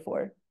we had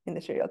before in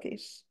the serial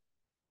case.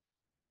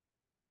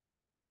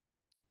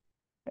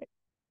 Right.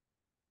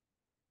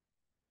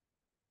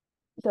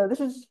 So this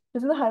is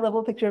a high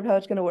level picture of how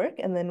it's going to work,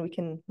 and then we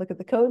can look at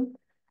the code.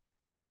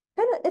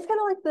 It's kind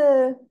of like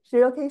the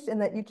serial case in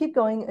that you keep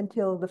going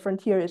until the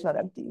frontier is not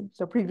empty.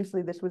 So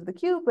previously this was the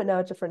queue, but now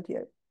it's a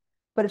frontier.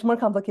 But it's more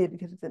complicated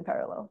because it's in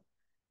parallel.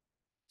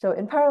 So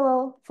in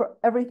parallel, for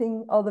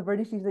everything, all the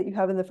vertices that you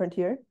have in the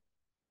frontier,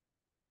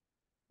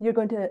 you're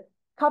going to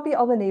copy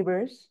all the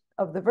neighbors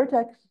of the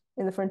vertex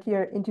in the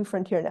frontier into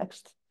frontier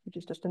next, which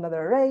is just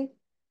another array,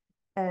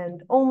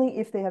 and only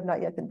if they have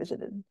not yet been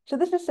visited. So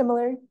this is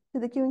similar to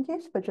the queuing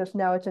case, but just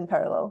now it's in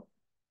parallel.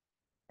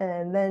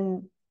 And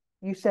then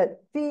you set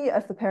V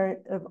as the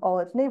parent of all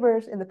its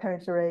neighbors in the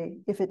parents array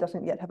if it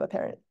doesn't yet have a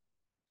parent.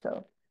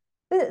 So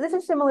this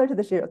is similar to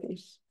the serial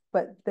case,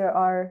 but there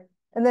are,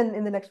 and then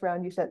in the next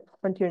round, you set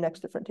frontier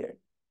next to frontier.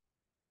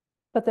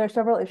 But there are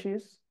several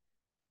issues.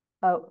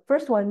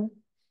 First one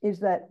is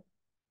that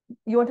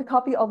you want to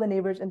copy all the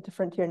neighbors into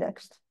frontier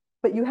next,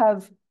 but you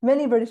have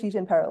many vertices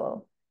in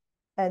parallel.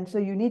 And so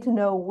you need to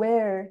know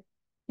where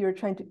you're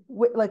trying to,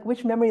 like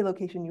which memory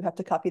location you have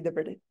to copy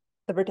the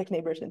vertex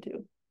neighbors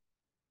into.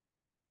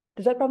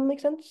 Does that problem make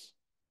sense?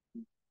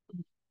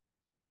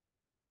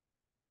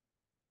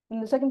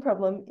 And the second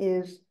problem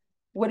is,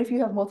 what if you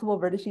have multiple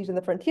vertices in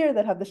the frontier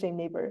that have the same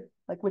neighbor?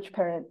 Like which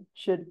parent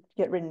should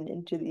get written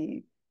into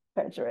the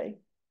parents array?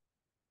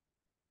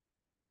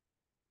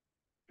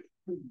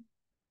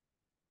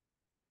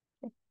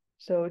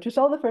 So to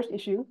solve the first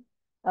issue,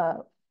 I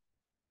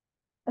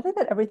think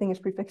that everything is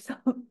prefix sum,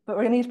 but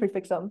we're going to use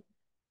prefix sum.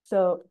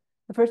 So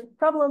the first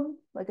problem,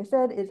 like I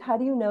said, is how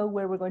do you know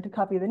where we're going to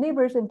copy the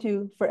neighbors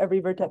into for every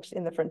vertex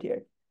in the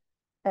frontier?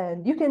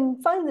 And you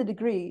can find the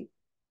degree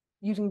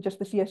using just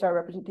the CSR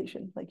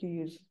representation, like you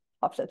use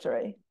offsets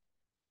array.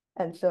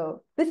 And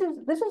so this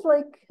is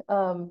like,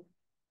 I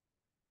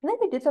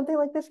think we did something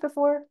like this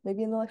before,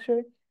 maybe in the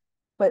lecture,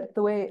 but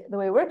the way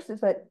it works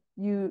is that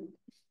you,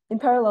 in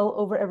parallel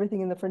over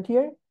everything in the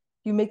frontier,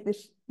 you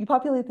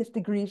populate this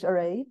degrees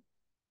array,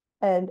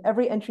 and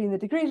every entry in the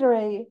degrees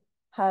array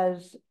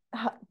has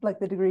like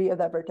the degree of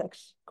that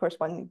vertex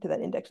corresponding to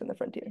that index in the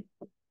frontier.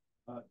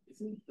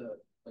 Isn't the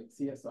like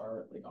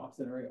CSR like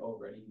offset array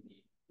already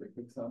the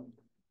prefix sum?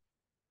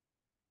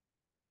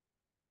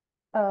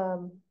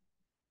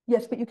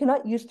 Yes, but you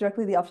cannot use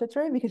directly the offsets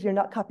array because you're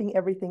not copying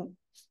everything,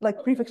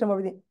 like prefix sum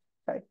over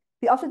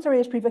the offsets array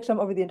is prefix sum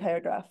over the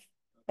entire graph.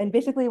 And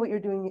basically what you're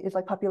doing is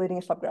like populating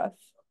a subgraph.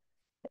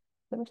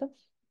 Does that make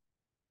sense?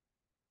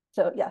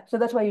 So yeah, so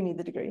that's why you need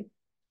the degree.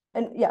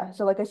 And yeah,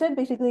 so like I said,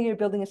 basically you're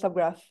building a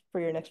subgraph for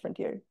your next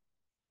frontier.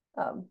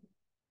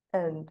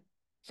 And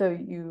so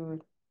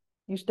you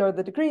store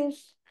the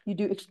degrees, you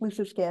do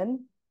exclusive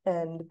scan,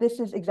 and this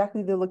is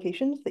exactly the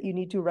locations that you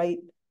need to write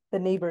the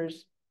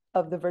neighbors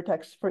of the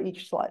vertex for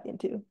each slot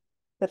into.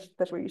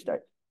 That's where you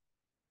start.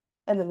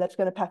 And then that's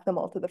going to pack them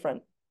all to the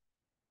front.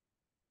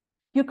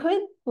 You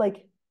could,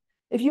 like,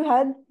 if you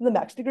had the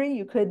max degree,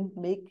 you could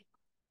make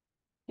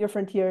your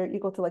frontier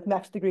equal to like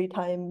max degree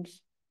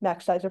times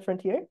max size of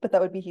frontier, but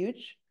that would be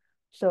huge.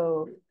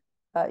 So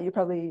it's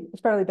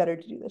probably better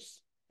to do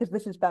this because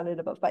this is bounded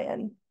above by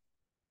n.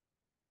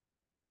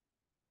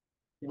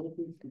 Can you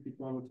please repeat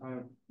one more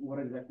time what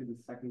exactly the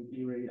second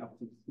array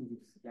after exclusive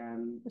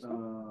scan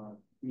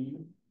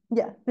mean?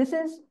 Yeah,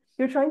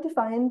 you're trying to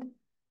find,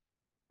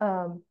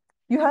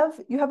 you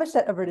have a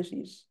set of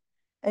vertices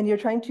and you're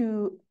trying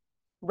to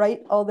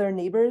write all their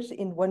neighbors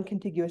in one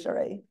contiguous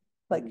array,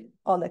 like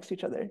all next to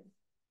each other.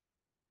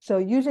 So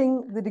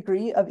using the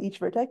degree of each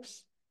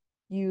vertex,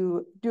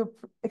 you do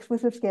an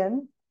exclusive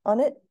scan on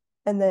it,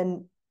 and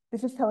then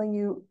this is telling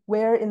you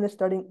where in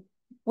the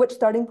what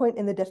starting point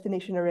in the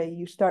destination array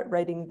you start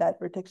writing that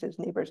vertex's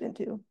neighbors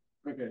into.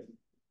 Okay.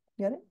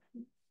 Got it?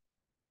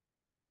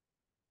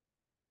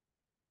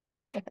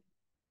 Okay.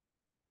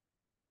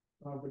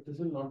 But this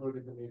will not work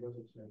in the neighbors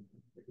itself.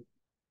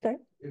 Sorry?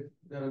 If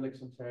there are like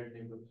some shared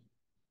neighbors.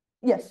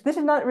 Yes, this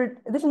is not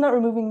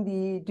removing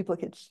the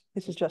duplicates.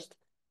 This is just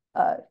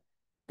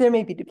there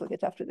may be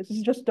duplicates after this. This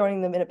is just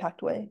storing them in a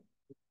packed way.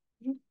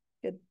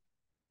 Good.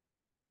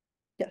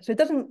 Yeah, so it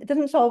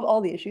doesn't solve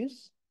all the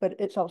issues, but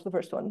it solves the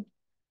first one.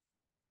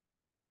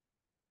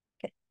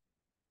 Okay.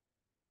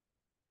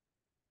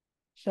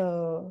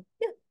 So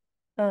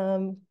yeah,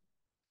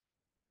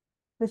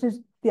 this is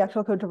the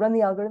actual code to run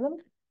the algorithm.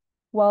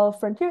 While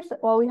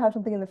we have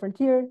something in the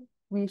frontier,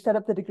 we set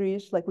up the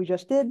degrees like we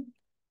just did.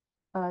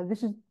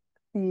 This is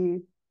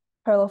the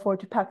parallel for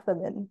to pack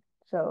them in.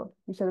 So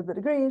you set up the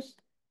degrees,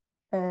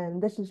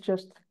 and this is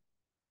just,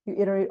 you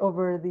iterate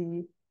over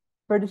the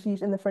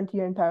vertices in the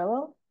frontier in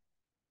parallel,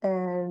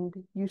 and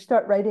you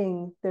start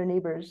writing their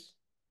neighbors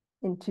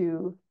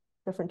into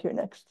the frontier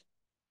next.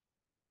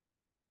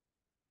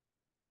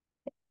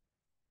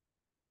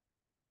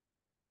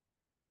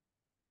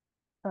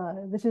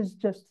 This is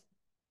just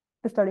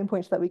the starting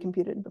points that we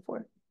computed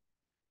before.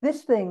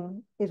 This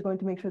thing is going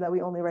to make sure that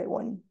we only write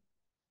one,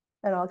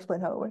 and I'll explain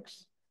how it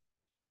works.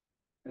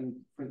 And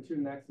frontier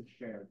next is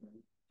shared,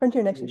 right?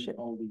 Frontier next is shared.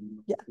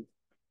 Yeah.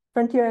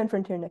 Frontier and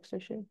frontier next are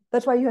shared.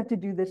 That's why you have to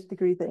do this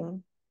degree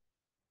thing.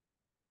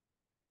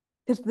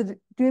 because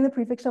doing the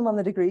prefix sum on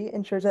the degree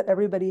ensures that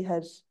everybody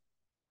has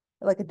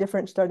like a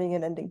different starting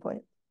and ending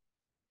point.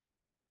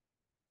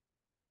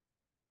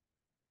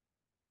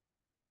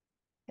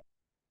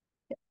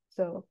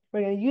 So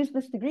we're going to use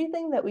this degree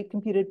thing that we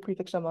computed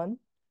prefix sum on.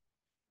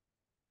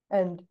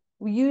 And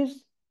we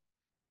use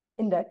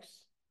index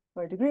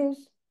or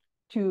degrees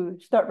to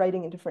start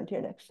writing into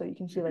frontier next. So you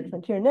can see like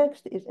frontier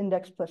next is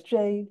index plus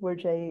j, where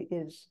j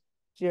is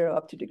 0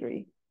 up to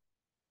degree.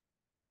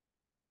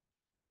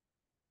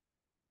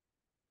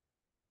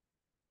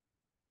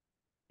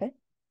 Okay.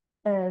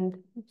 And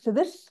so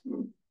this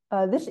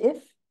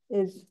if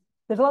is,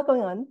 there's a lot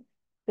going on.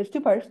 There's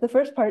two parts. The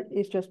first part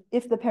is just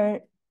if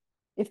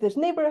this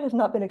neighbor has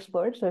not been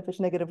explored, so if it's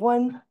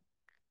 -1,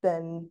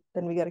 then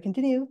we got to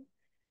continue.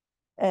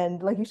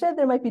 And like you said,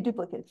 there might be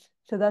duplicates.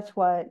 So that's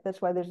why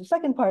there's a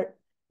second part,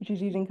 which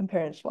is using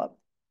compare and swap.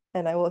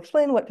 And I will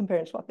explain what compare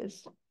and swap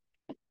is.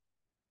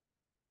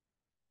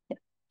 Yeah.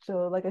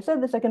 So like I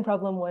said, the second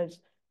problem was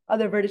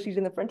other vertices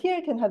in the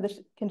frontier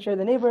can share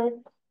the neighbor,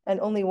 and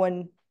only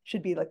one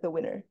should be like the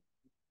winner.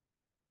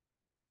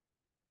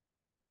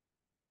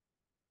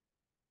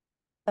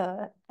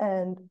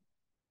 And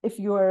if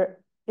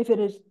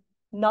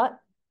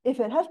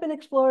it has been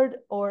explored,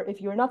 or if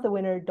you're not the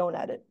winner, don't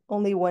add it.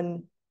 Only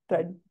one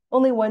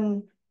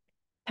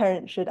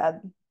parent should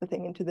add the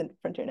thing into the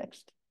frontier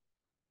next.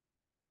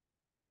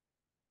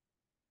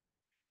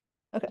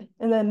 Okay,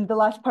 and then the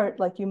last part,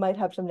 like you might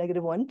have some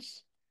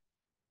 -1s,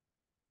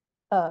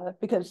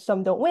 because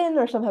some don't win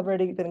or some have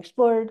already been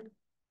explored.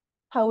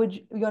 How would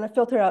you want to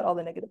filter out all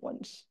the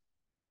 -1s?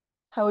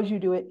 How would you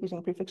do it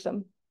using prefix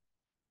sum?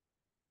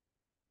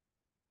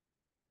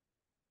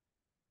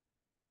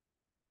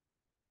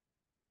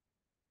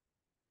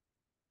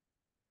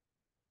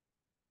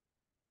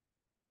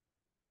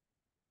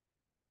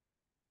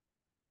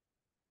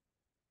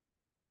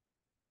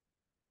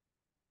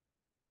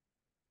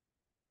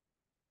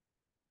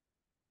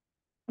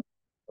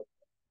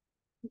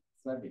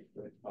 So that'd be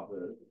good.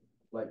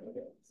 Like,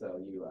 okay, so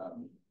you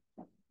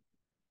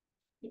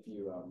if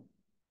you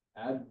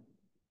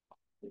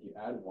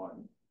add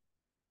one,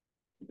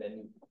 then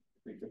you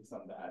prefix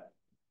sum that,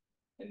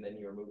 and then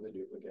you remove the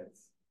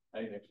duplicates.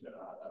 I didn't actually know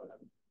how that would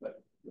happen,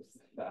 but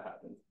that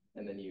happens.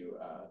 And then you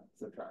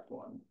subtract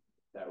one.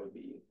 That would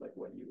be like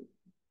what you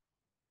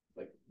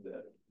like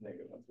the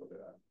 -1s will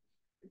go out.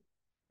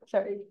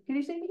 Sorry, could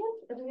you say it again?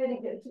 I think I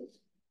didn't get it.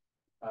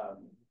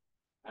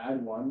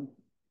 Add one,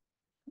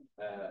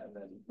 and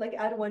then Like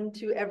add 1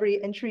 to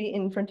every entry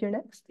in frontier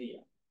next?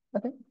 yeah.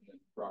 Okay.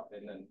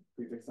 And then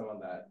prefix sum on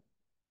that,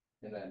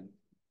 and then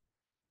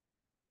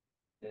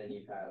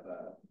you have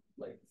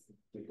like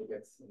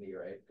duplicates in the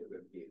array, because it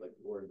would be like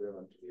word there a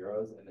bunch of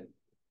zeros, and then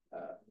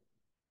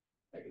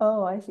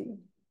Oh, I see.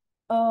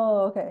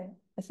 Oh, okay.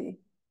 I see.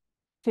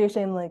 So you're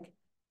saying like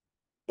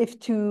if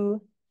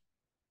two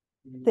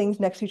things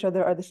next to each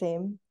other are the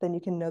same, then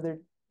you can know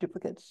they're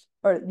duplicates.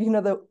 Or you can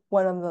know the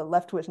one on the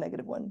left was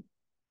 -1.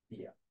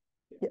 Yeah.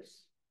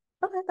 Yes.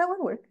 Okay, that would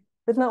work.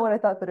 That's not what I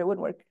thought, but it would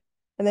work.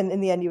 And then in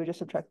the end, you would just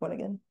subtract 1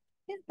 again.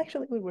 Yeah,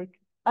 actually, it would work.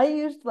 I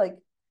used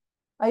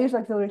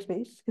auxiliary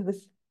space because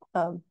this.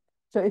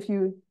 So if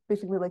you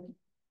basically like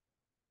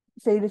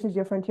say this is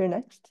your frontier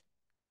next,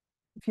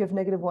 if you have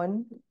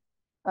 -1,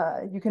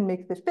 you can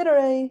make this bit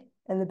array,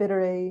 and the bit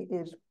array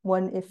is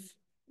 1 if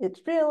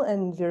it's real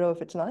and 0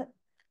 if it's not.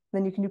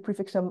 Then you can do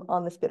prefix sum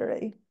on this bit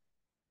array.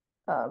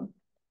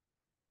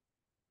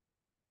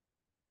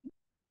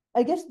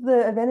 I guess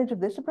the advantage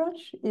of this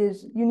approach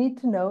is you need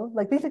to know,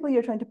 like basically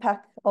you're trying to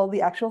pack all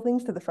the actual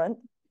things to the front.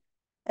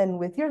 And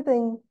with your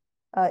thing,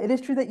 it is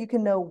true that you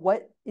can know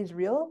what is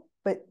real,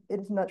 but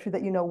it's not true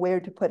that you know where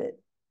to put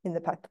it in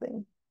the packed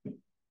thing.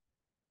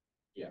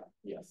 Yeah,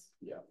 yes,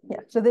 yeah.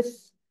 Yeah, so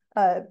this,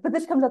 but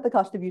this comes at the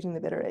cost of using the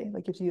bit array.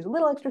 Like you have to use a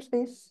little extra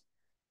space.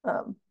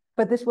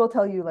 But this will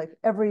tell you like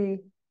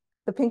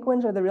the pink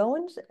ones are the real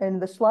ones,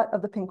 and the slot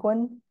of the pink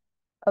one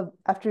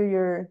after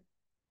your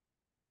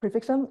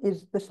prefix sum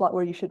is the slot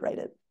where you should write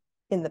it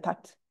in the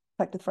packed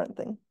to the front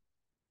thing.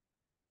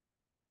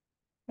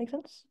 Make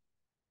sense?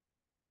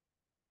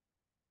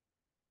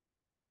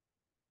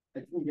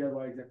 I think yeah,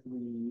 why exactly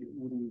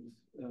wouldn't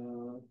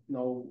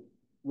know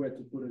where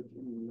to put it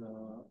in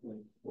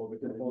like. Well,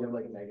 because if you have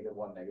like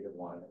 -1,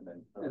 -1, and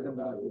then another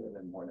value, and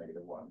then more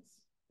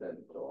 -1s,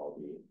 then they'll all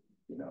be,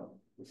 you know.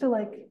 So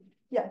like,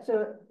 yeah,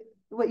 so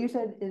what you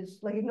said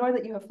is like, ignore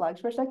that you have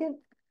flags for a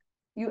second.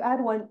 You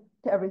add 1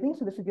 to everything.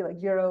 So this would be like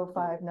 0,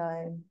 5,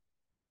 9,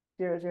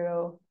 0,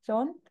 0, so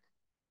on.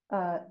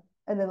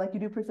 And then like you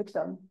do prefix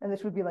sum, and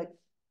this would be like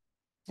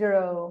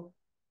 0,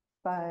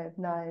 5,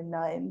 9,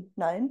 9,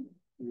 9.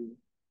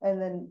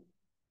 And then,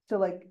 so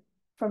like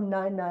from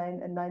 9,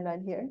 9 and 9,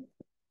 9 here,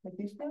 like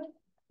these things,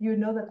 you would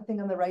know that the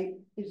thing on the right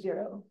is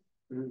 0.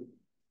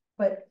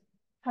 But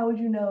how would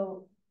you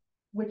know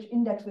which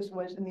index this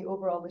was in the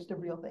overall list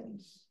of real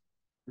things?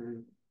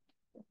 Okay.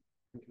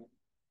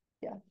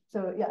 Yeah,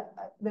 so yeah,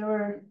 there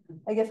were,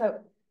 I guess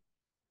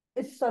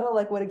it's subtle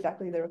like what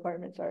exactly the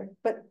requirements are.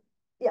 But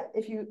yeah,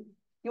 if you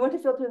want to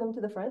filter them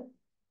to the front,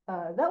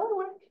 That would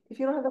work if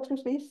you don't have extra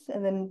space,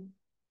 and then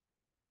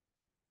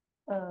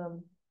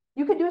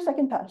you could do a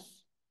second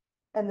pass,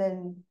 and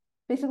then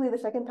basically the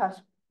second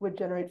pass would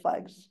generate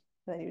flags,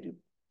 and then you do.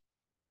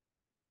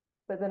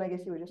 But then I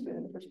guess you would just do it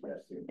in the first place.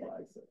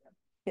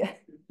 Yeah.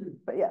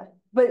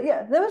 But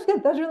yeah, that was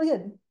good. That was really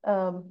good.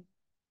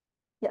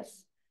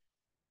 Yes.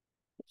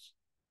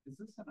 Is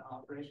this an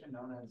operation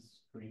known as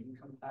stream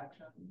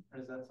compaction, or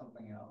is that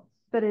something else?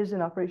 That is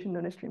an operation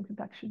known as stream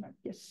compaction.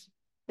 Yes.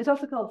 It's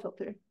also called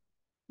filter.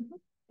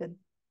 Good.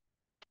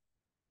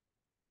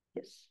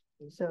 Yes.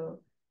 So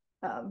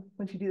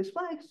once you do the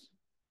flags,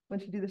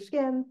 once you do the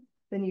scan,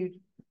 then you,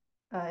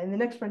 in the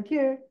next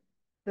frontier,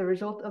 the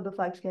result of the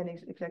flag scan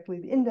is exactly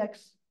the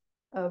index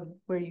of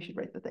where you should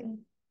write the thing.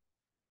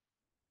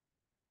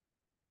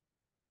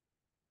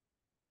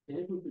 Can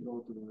you quickly go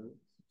to the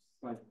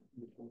slide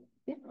before?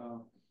 Yeah.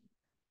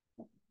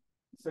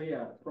 So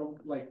yeah,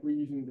 like we're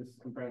using this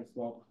compare and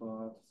swap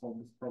to solve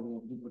this problem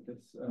of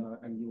duplicates,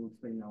 and you'll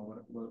explain now what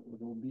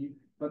it will be.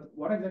 But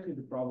what exactly is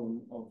the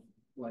problem of,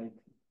 like,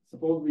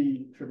 suppose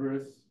we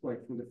traverse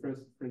like from the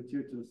first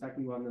frontier to the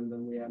second one, and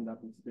then we end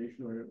up in a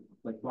situation where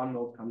like one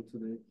node comes to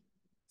the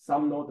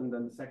some node, and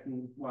then the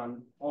second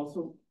one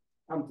also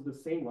come to the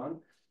same one.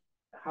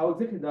 How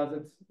exactly does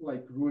it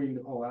like ruin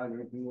the whole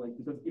algorithm? Like,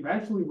 because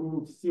eventually we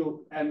will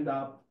still end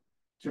up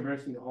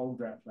traversing the whole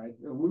graph, right?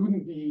 We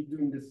wouldn't be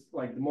doing this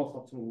like the most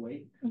optimal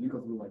way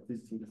because we're like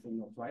visiting the same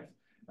node twice.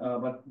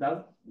 But does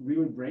it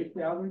really break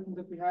the algorithm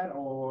that we had,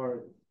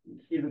 or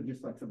is it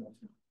just like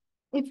suboptimal?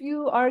 If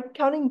you are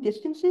counting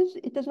distances,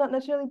 it does not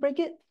necessarily break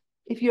it.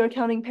 If you are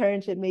counting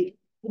parents, it may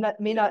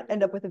not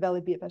end up with a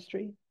valid BFS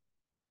tree.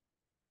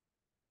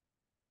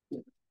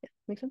 Yeah,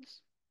 makes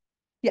sense.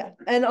 Yeah,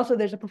 and also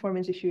there's a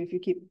performance issue if you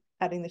keep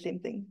adding the same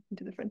thing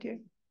into the frontier.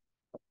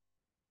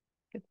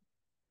 Good.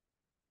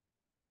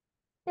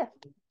 Yeah,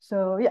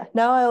 so yeah,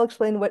 now I'll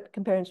explain what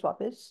compare and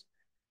swap is.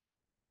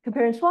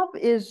 Compare and swap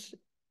is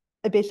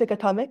a basic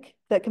atomic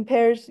that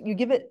compares, you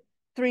give it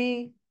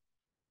 3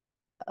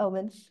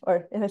 elements,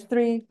 or it has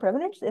 3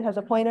 parameters. It has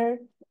a pointer,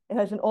 it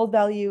has an old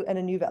value, and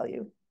a new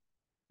value.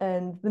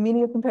 And the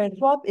meaning of compare and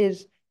swap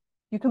is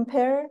you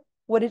compare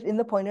what is in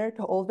the pointer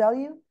to old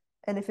value,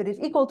 and if it is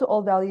equal to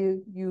old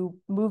value,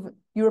 you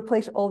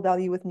replace old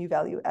value with new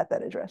value at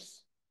that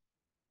address.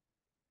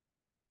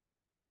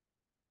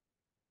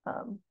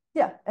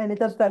 Yeah, and it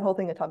does that whole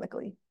thing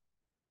atomically.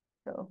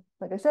 So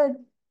like I said,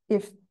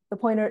 if the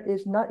pointer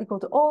is not equal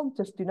to old,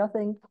 just do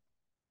nothing.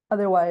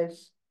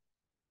 Otherwise,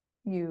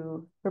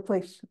 you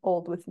replace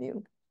old with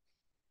new.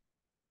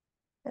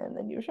 And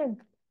then you return.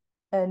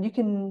 And you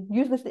can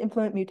use this to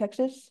implement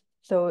mutexes.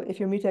 So if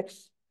your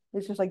mutex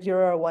is just like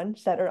 0 or 1,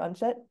 set or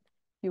unset,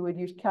 you would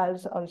use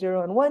cas on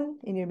 0 and 1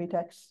 in your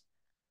mutex.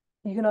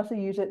 You can also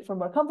use it for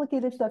more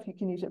complicated stuff. You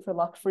can use it for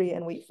lock-free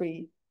and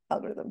wait-free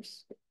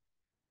algorithms.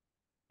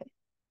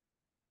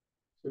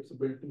 So it's a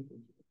built-in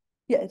function.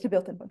 Yeah, it's a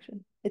built-in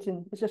function. It's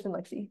just in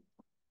like C.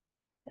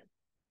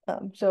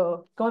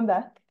 So going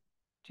back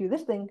to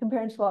this thing,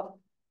 compare and swap,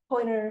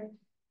 pointer,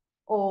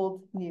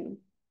 old, new.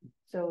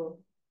 So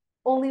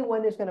only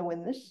one is going to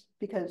win this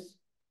because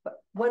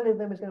one of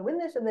them is going to win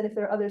this, and then if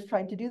there are others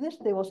trying to do this,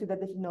 they will see that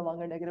this is no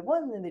longer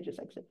 -1, and they just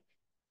exit.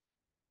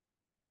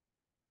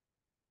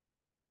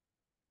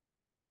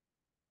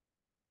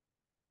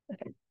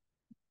 Okay.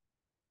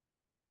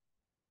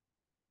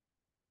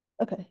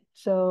 Okay,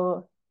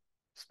 so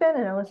span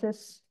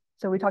analysis.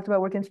 So we talked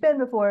about working span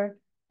before.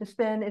 The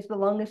span is the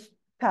longest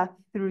path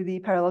through the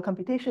parallel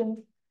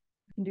computation.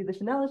 You can do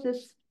this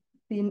analysis.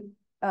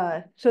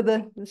 So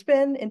the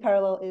span in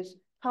parallel is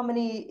how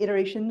many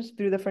iterations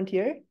through the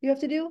frontier you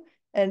have to do,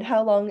 and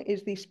how long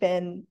is the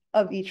span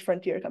of each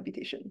frontier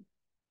computation.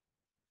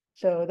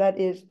 So that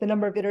is the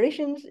number of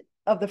iterations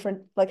of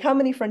the like how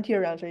many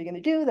frontier rounds are you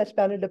going to do? That's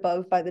bounded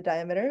above by the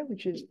diameter,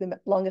 which is the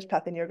longest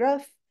path in your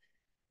graph.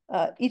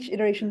 Each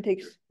iteration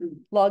takes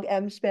log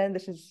m span.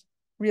 This is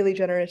really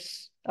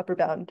generous upper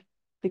bound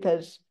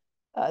because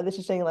this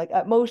is saying like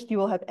at most you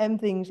will have m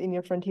things in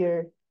your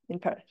frontier in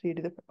parallel. So you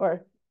do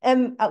or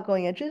m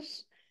outgoing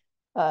edges.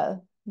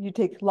 You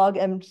take log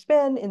m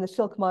span in the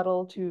Silk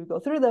model to go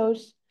through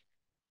those,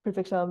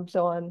 prefix sum,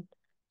 so on.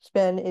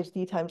 Span is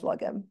d times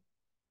log m.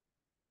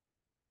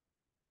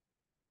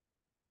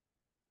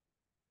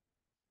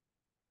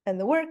 And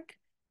the work,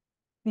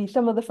 the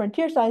sum of the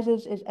frontier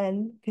sizes is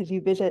n because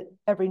you visit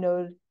every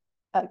node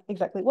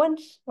exactly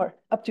once or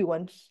up to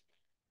once.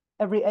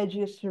 Every edge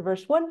is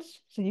traversed once,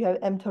 so you have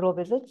m total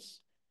visits.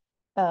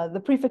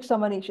 The prefix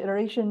sum on each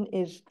iteration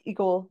is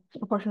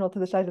proportional to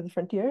the size of the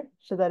frontier,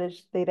 so that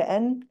is theta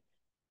n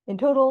in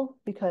total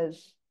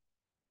because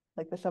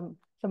like the sum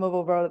of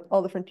over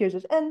all the frontiers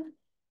is n,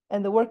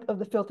 and the work of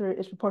the filter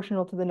is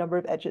proportional to the number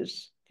of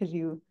edges because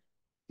you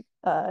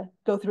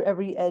go through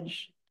every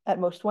edge at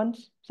most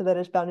once, so that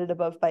is bounded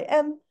above by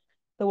m.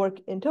 The work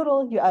in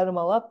total, you add them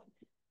all up,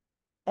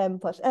 m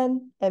plus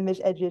n, m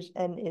is edges,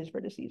 n is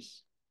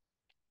vertices.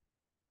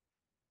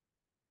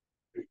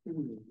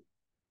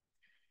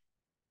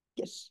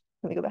 Yes,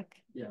 let me go back.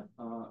 Yeah,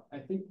 I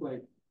think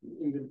like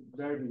in the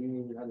very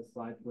beginning, you had a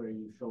slide where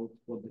you showed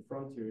what the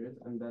frontier is,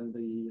 and then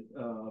the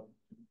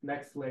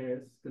next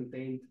layers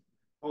contained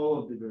all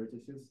of the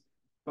vertices.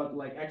 But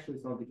like, actually,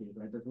 it's not the case,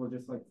 right? That was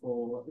just like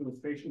for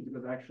illustration,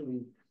 because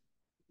actually,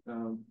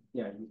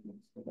 yeah,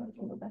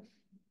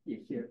 yeah,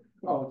 here.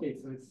 Oh, okay,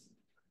 so it's.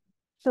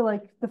 So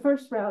like the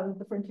first round,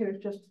 the frontier is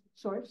just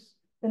source.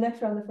 The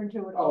next round, the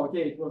frontier would. Oh,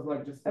 okay, it was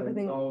like just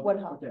everything one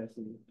hop. Okay, I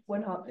see.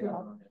 One hop, two Yeah,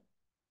 hop. okay.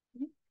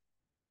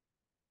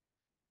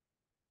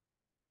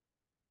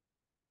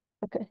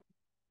 Okay.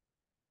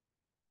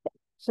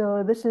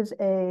 So this is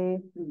a,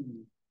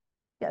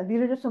 yeah, these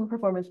are just some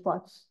performance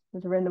plots.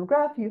 There's a random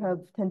graph. You have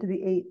 10 to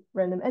the 8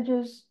 random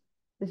edges.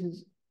 This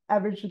is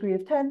average degree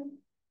of 10.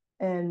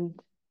 And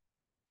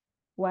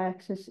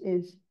y-axis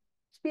is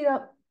speed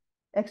up.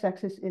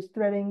 X-axis is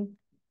threading.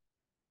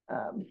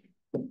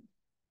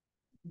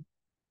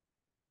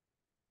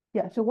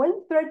 Yeah, so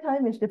one thread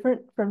time is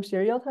different from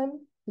serial time,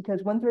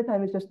 because one thread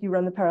time is just you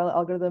run the parallel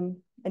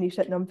algorithm and you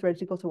set num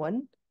threads equal to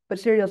 1. But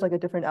serial is like a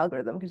different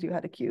algorithm because you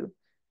had a queue.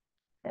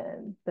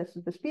 And this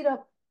is the speed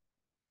up.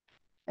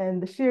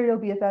 And the serial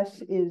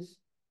BFS is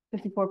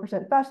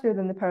 54% faster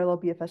than the parallel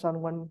BFS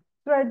on one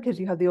thread because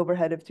you have the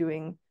overhead of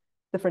doing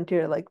the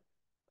frontier like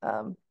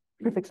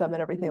prefix sum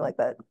and everything like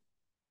that.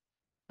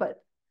 But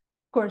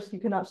of course, you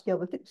cannot scale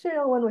the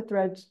serial one with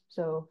threads,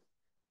 so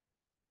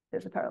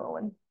there's a parallel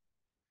one.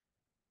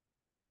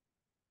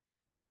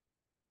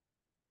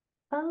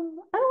 I don't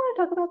want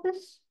to talk about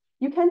this.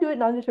 You can do it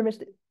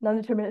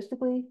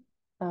non-deterministically.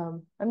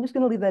 I'm just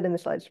going to leave that in the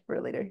slides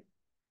for later.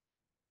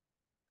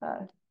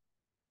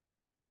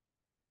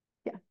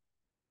 Yeah.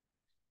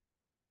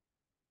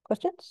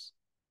 Questions?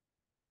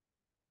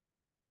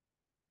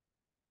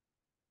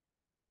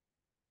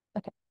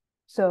 Okay.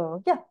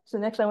 So yeah, so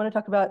next I want to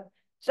talk about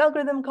this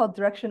algorithm called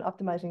direction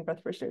optimizing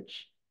breadth first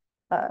search.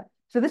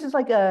 So this is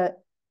like a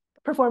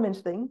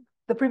performance thing.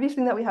 The previous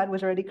thing that we had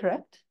was already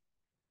correct.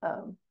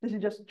 This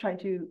is just trying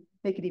to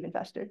make it even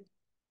faster.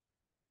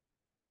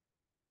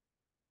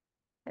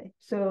 Okay,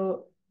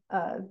 so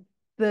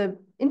the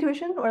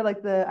intuition or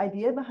like the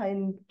idea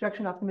behind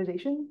direction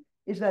optimization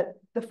is that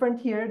the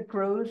frontier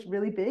grows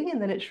really big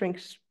and then it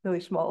shrinks really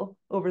small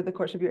over the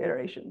course of your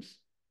iterations.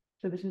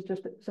 So this is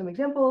just some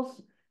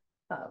examples.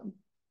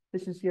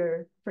 This is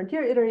your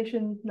frontier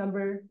iteration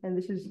number, and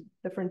this is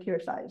the frontier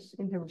size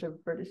in terms of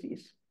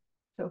vertices.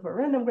 So for a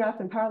random graph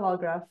and parallel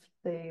graph,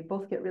 they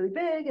both get really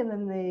big and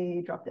then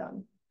they drop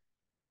down.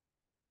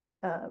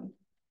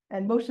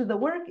 And most of the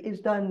work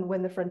is done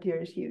when the frontier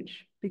is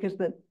huge because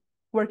the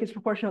work is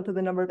proportional to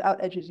the number of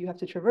out edges you have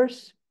to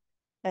traverse.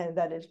 And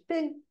that is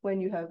big when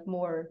you have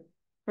more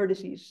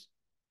vertices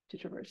to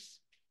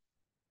traverse.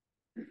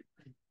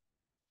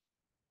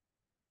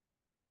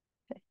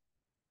 Okay.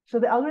 So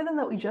the algorithm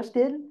that we just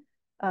did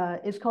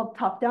is called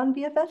top-down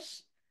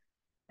BFS.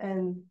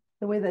 And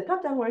the way that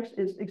top-down works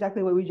is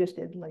exactly what we just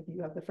did. Like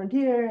you have the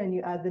frontier and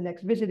you add the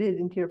next visited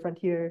into your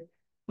frontier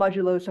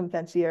modulo some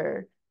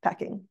fancier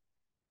packing.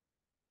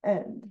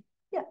 And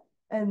yeah,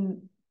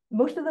 and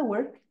most of the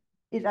work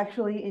is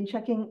actually in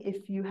checking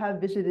if you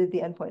have visited the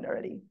endpoint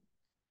already.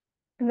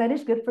 And that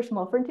is good for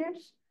small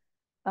frontiers.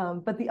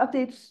 But the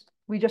updates,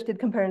 we just did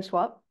compare and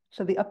swap.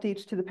 So the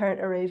updates to the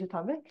parent array is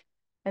atomic.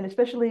 And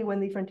especially when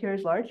the frontier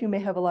is large, you may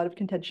have a lot of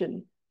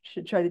contention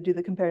should try to do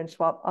the compare and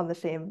swap on the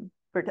same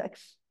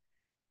vertex.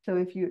 So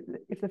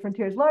if the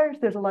frontier is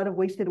large, there's a lot of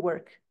wasted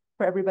work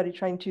for everybody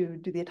trying to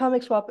do the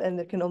atomic swap, and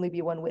there can only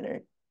be one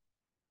winner.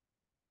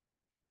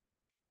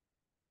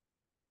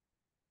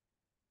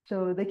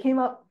 So they came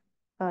up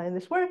in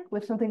this work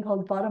with something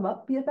called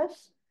bottom-up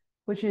BFS,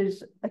 which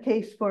is a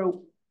case for,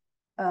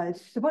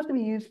 it's supposed to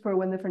be used for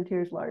when the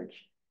frontier is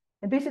large.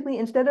 And basically,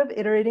 instead of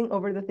iterating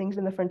over the things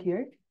in the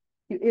frontier,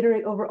 you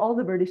iterate over all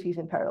the vertices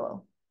in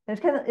parallel. And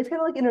it's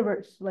kind of like in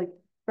reverse. Like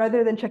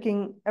rather than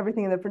checking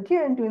everything in the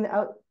frontier and doing the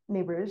out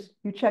neighbors,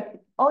 you check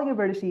all your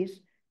vertices.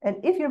 And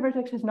if your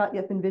vertex has not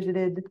yet been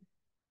visited,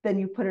 then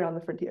you put it on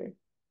the frontier. Does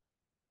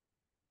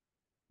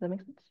that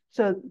make sense?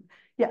 So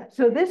yeah,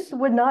 so this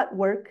would not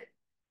work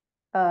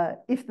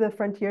if the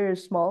frontier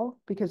is small,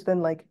 because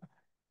then like,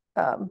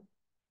 yeah,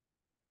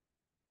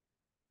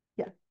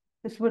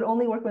 this would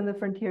only work when the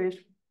frontier is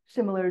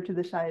similar to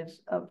the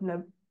size of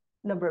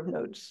number of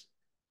nodes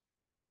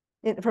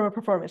from a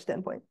performance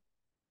standpoint.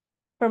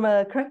 From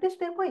a correctness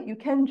standpoint, you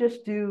can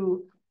just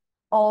do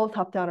all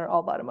top down or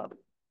all bottom up.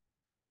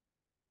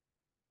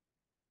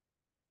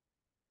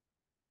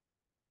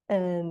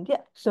 And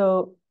yeah,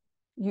 so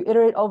you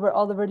iterate over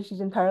all the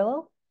vertices in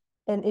parallel.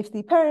 And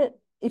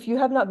if you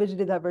have not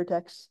visited that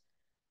vertex,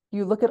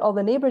 you look at all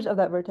the neighbors of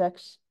that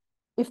vertex.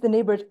 If the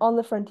neighbor is on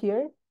the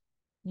frontier,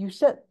 you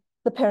set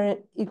the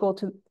parent equal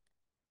to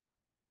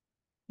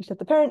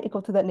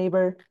that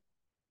neighbor,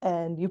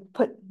 and you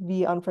put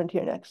V on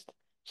frontier next.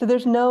 So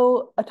there's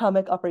no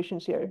atomic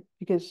operations here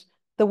because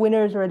the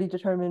winner is already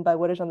determined by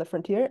what is on the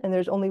frontier, and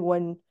there's only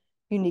one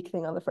unique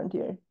thing on the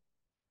frontier.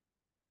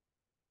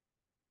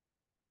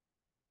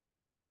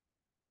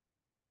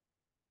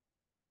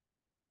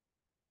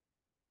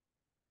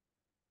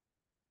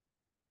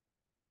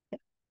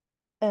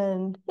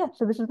 And yeah,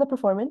 so this is the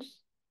performance.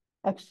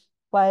 X,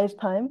 Y is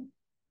time,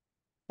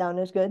 down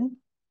is good.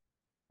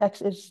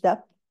 X is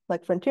step,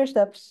 like frontier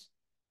steps.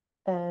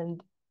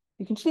 And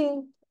you can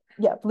see,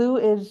 yeah, blue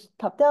is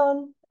top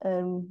down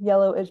and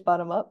yellow is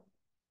bottom up.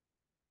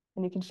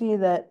 And you can see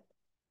that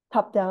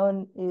top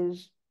down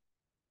is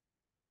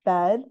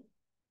bad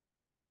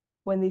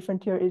when the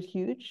frontier is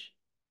huge.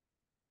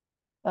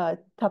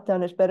 Top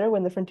down is better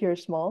when the frontier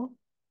is small.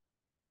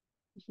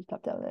 This is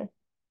top down there.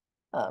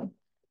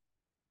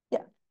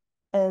 Yeah,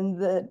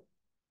 and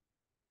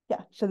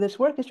so this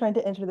work is trying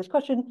to answer this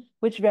question: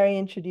 which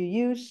variant should you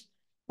use?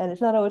 And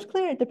it's not always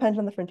clear. It depends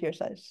on the frontier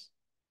size.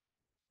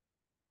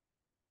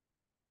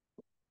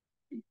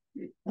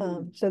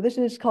 So this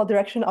is called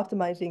direction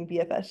optimizing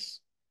BFS.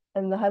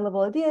 And the high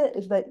level idea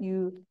is that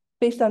you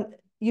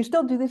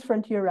still do these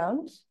frontier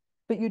rounds,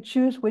 but you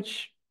choose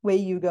which way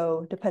you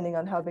go depending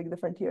on how big the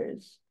frontier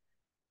is.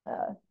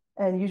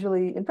 And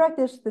usually in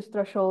practice, this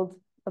threshold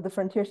of the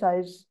frontier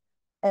size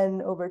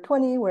n over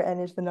 20, where n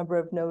is the number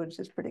of nodes,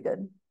 is pretty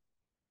good.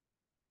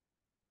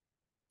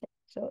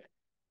 So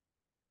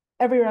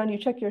every round you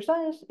check your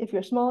size. If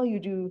you're small, you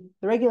do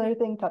the regular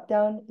thing, top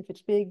down. If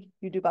it's big,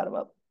 you do bottom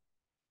up.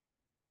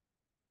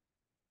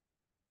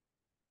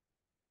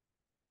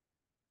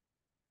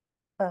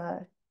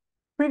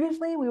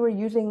 Previously, we were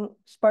using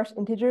sparse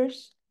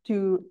integers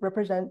to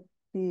represent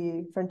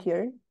the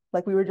frontier.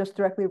 Like we were just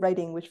directly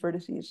writing which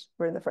vertices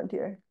were in the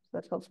frontier. So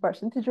that's called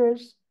sparse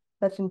integers.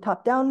 That's in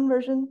top-down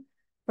version.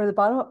 For the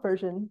bottom-up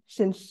version,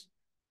 since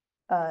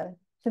the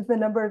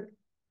number of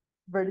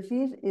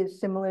vertices is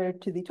similar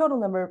to the total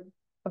number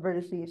of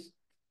vertices,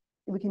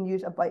 we can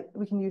use a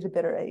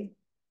bit array.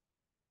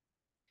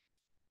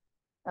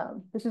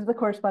 This is the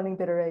corresponding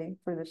bit array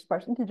for the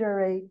sparse integer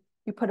array.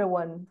 You put a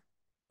 1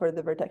 for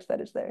the vertex that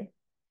is there.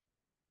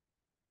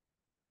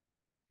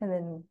 And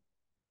then,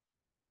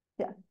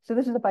 yeah, so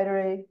this is a byte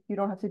array. You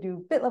don't have to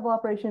do bit level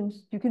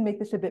operations. You can make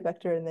this a bit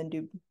vector and then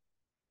do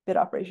bit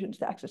operations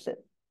to access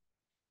it.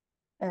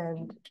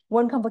 And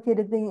one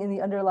complicated thing in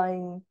the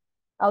underlying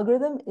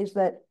algorithm is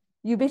that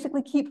you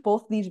basically keep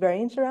both these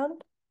variants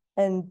around.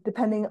 And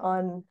depending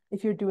on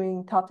if you're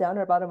doing top down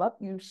or bottom up,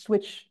 you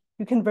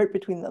convert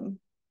between them.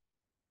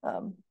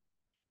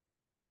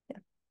 Yeah.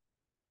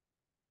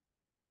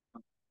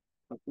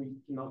 But we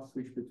cannot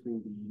switch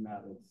between the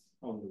methods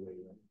on the way,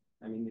 right?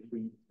 I mean, if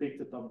we pick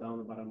the top down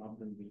or bottom up,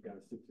 then we gotta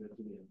stick to it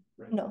to the end,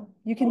 right? No,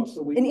 you can,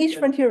 so in each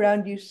frontier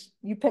round,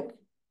 you pick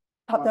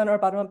top down or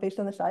bottom up based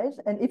on the size.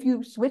 And if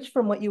you switch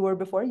from what you were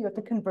before, you have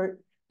to convert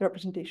the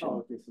representation. Oh,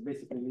 okay. So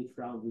basically in each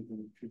round we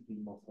can choose the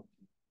most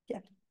option.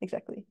 Yeah,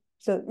 exactly.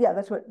 So yeah,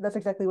 that's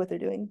exactly what they're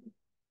doing.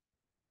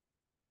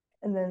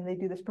 And then they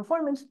do this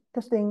performance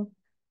testing.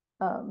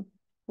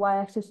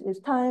 Y-axis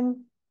is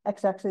time,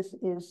 x-axis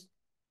is,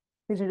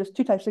 these are just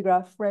two types of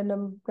graph,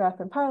 random graph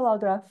and parallel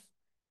graph.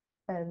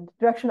 And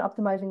direction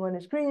optimizing one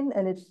is green,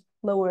 and it's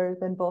lower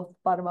than both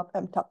bottom up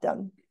and top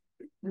down.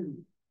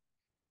 And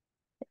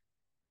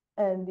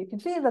you can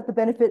see that the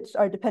benefits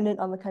are dependent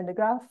on the kind of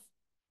graph.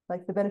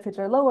 Like the benefits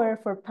are lower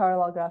for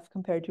parallel graph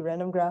compared to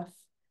random graph.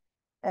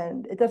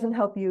 And it doesn't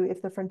help you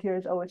if the frontier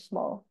is always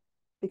small,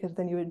 because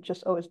then you would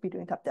just always be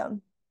doing top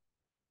down.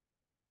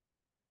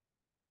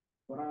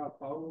 What are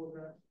parallel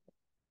graphs?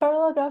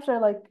 Parallel graphs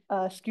are like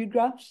skewed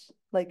graphs,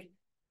 like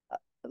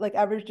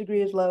average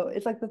degree is low.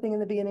 It's like the thing in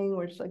the beginning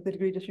where it's like the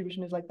degree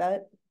distribution is like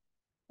that.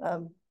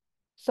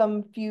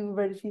 Some few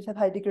vertices have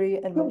high degree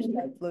and most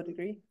have low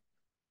degree.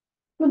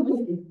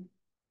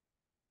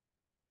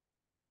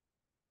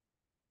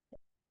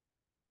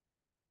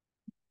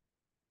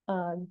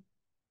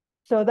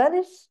 So that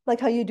is like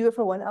how you do it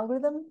for one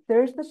algorithm.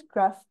 There is this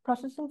graph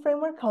processing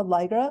framework called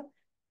LIGRA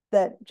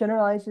that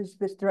generalizes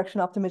this direction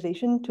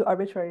optimization to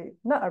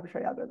not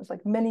arbitrary algorithms,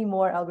 like many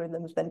more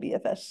algorithms than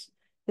BFS.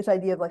 This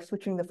idea of like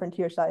switching the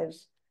frontier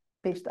size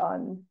based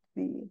on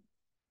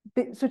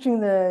switching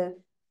the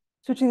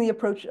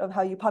approach of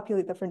how you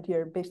populate the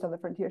frontier based on the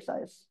frontier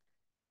size.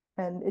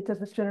 And it does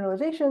this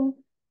generalization.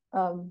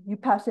 You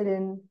pass it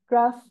in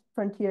graph,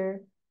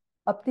 frontier,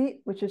 update,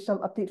 which is some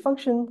update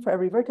function for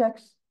every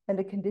vertex, and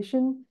a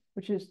condition,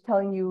 which is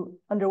telling you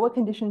under what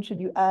condition should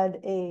you add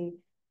a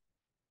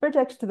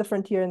vertex to the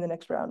frontier in the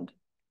next round.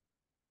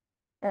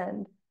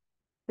 And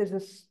there's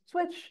this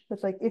switch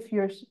that's like if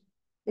your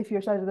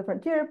size of the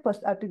frontier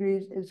plus out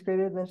degrees is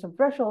greater than some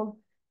threshold,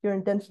 you're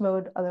in dense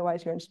mode,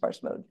 otherwise you're in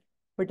sparse mode,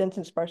 where dense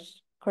and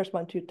sparse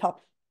correspond to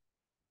top,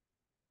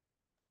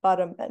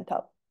 bottom, and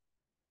top.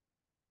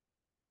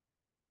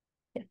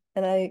 Yeah,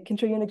 and I can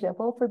show you an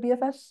example for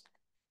BFS.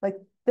 Like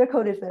their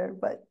code is there,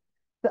 but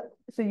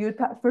so you would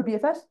for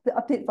BFS, the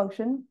update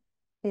function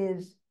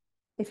is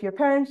if your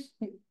parents,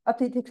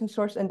 update takes in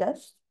source and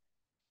dest.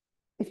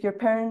 If your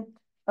parent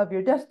of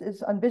your dest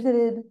is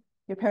unvisited,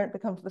 your parent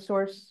becomes the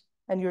source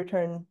and you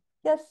return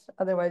yes,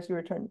 otherwise you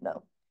return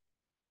no.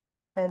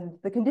 And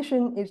the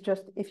condition is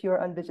just if you're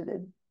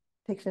unvisited,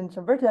 takes in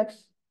some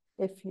vertex.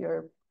 If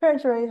your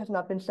parent's array has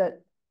not been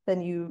set,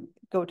 then you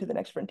go to the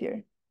next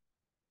frontier.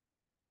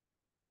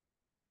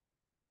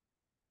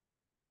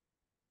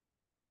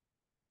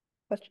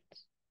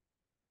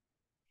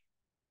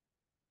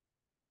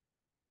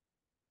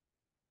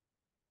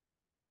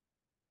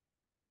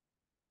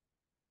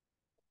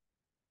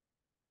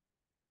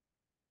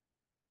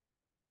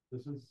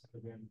 This is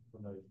again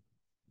for like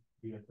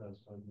BFS,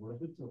 but what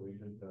if it's a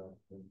weighted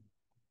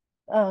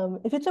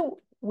graph? If it's a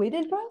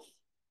weighted graph,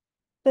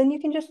 then you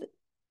can just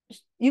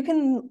you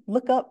can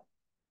look up.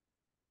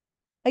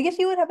 I guess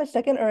you would have a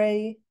second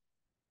array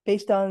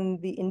based on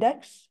the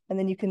index, and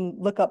then you can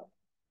look up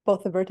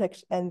both the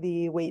vertex and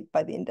the weight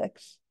by the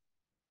index.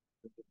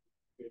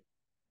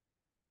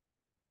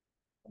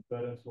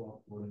 Compare and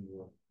swap wouldn't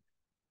work.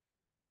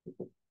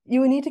 You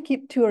would need to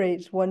keep two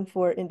arrays, one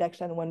for index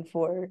and one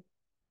for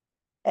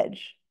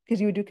edge,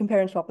 because you would do compare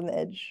and swap on the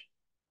edge.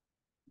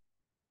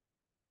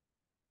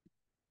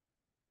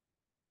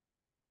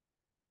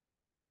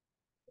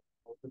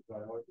 Also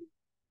priority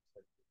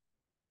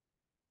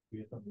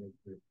based on the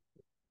weight,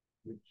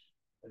 which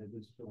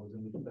is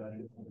chosen which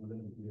parent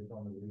within based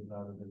on the weight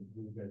rather than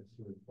who gets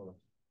to it first.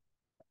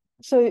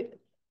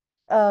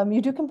 So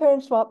you do compare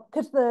and swap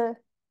because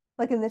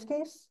like in this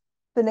case,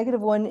 the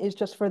 -1 is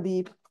just for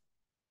the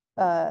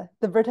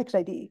vertex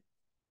ID.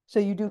 So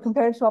you do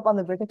compare and swap on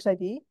the vertex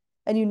ID,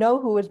 and you know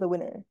who is the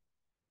winner.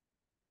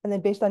 And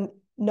then based on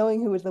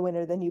knowing who is the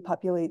winner, then you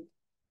populate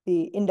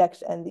the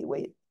index and the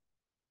weight.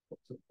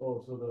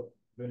 So the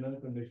winner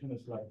condition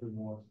is slightly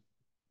more.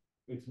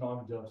 It's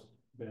not just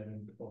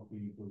parent of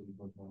P equals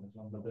 -1. It's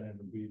not, but then it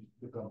would be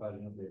the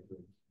comparison of their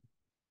weights.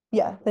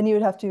 Yeah, then you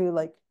would have to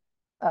like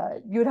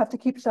you would have to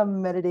keep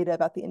some metadata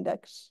about the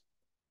index.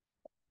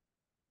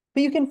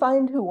 But you can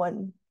find who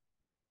won.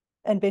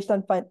 And based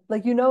on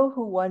like you know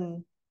who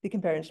won the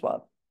compare and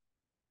swap.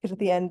 Because at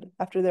the end,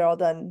 after they're all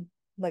done,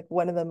 like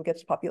one of them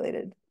gets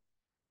populated.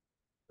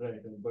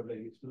 Right, but like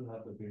you still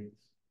have the weights.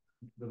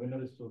 The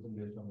winner is chosen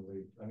based on the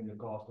weight. I mean the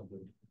cost of the.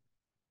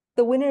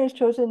 The winner is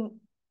chosen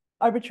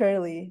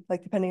arbitrarily,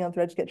 like depending on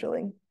thread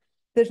scheduling.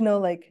 There's no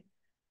like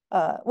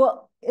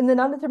well, in the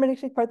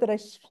non-deterministic part that I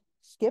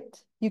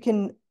skipped, you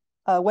can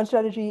one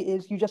strategy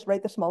is you just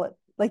write the smallest,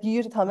 like you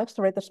use atomics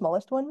to write the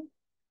smallest one.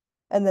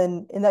 And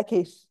then in that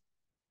case,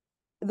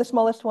 the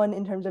smallest one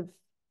in terms of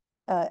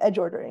edge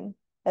ordering.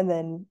 And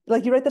then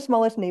like you write the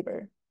smallest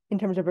neighbor in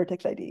terms of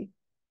vertex ID.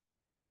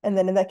 And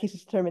then in that case,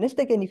 it's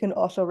deterministic, and you can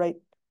also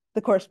write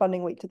the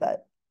corresponding weight to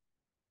that.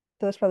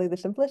 So that's probably the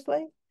simplest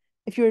way.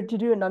 If you were to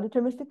do it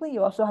non-deterministically,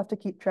 you also have to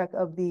keep track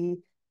of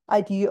the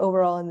ID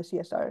overall in the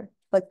CSR,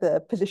 like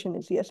the position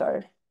in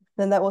CSR.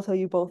 Then that will tell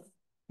you both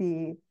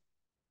the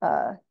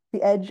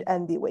edge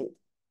and the weight.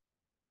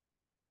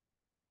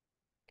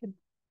 Good.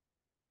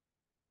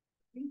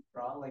 We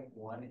draw like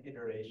one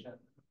iteration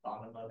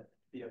bottom of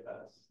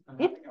BFS. I'm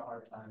Yeah. having a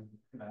hard time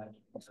imagining.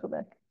 Let's go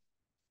back.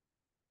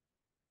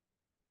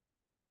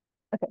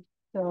 Okay,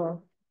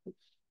 so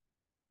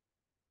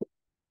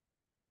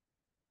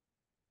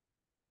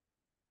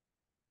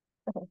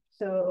okay,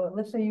 so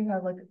let's say you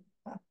have like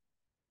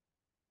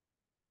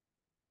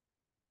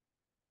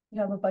you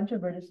have a bunch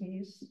of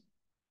vertices,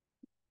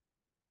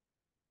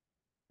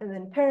 and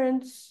then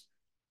parents,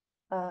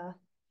 I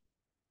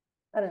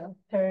don't know,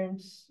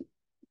 parents,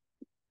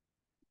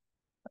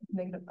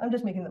 negative, I'm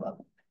just making them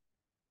up.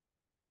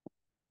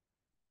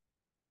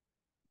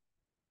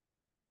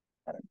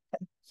 I don't know.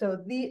 Okay. So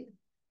these,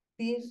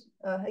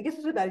 I guess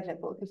it's a bad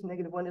example because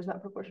 -1 is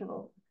not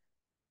proportional.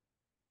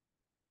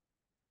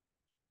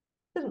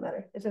 Doesn't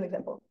matter, it's an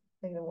example,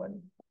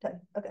 -1,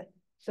 10, okay.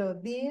 So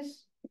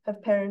these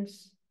have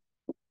parents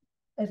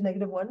as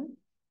 -1.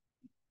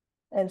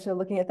 And so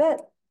looking at that,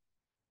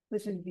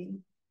 this is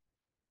V.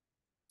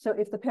 So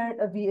if the parent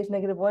of V is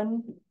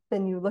 -1,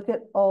 then you look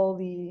at all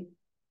the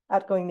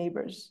outgoing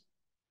neighbors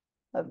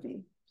of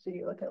V. So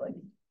you look at like,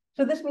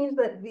 so this means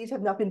that these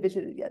have not been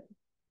visited yet.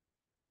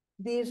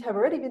 These have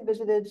already been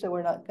visited, so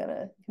we're not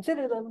gonna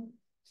consider them.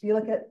 So you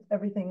look at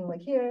everything like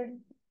here.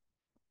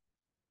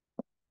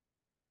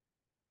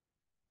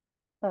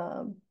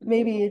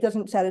 Maybe it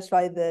doesn't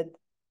satisfy the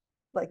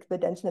like the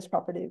denseness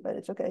property, but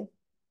it's okay.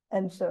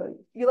 And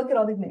so you look at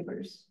all these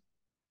neighbors.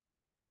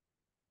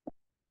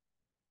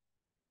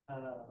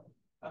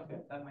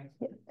 Okay, that makes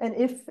Yeah. sense. And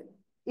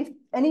if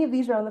any of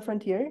these are on the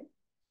frontier,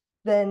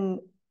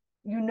 then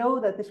you know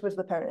that this was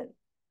the parent,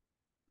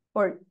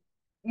 or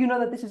you know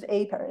that this is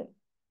a parent.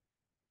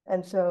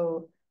 And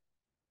so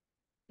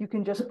you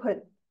can just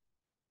put,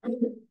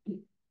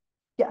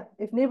 yeah,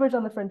 if neighbor's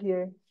on the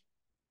frontier,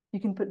 you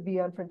can put V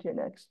on frontier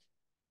next.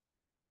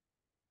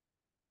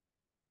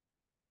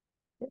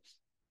 Yes.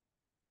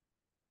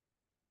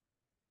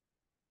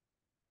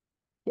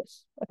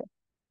 Yes, okay.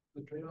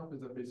 The trade-off is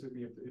that basically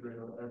you have to iterate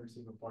on every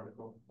single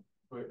particle,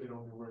 but it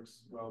only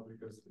works well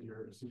because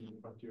you're assuming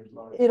the frontier is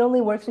large. It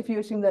only works if you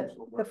assume that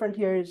the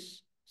frontier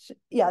is,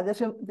 yeah, the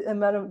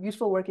amount of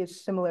useful work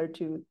is similar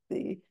to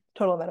the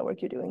total amount of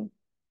work you're doing.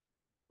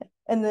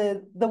 And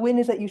the win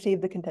is that you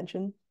save the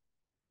contention.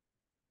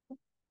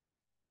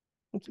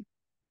 Thank you.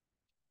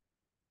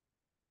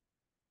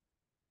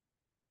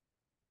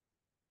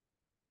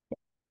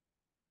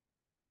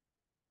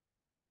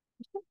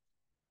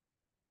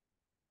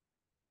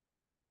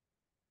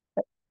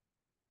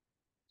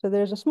 So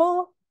there's a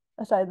small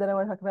aside that I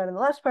want to talk about in the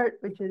last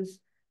part, which is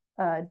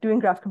doing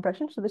graph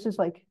compression. So this is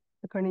like,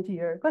 according to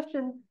your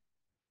question,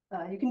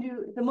 You can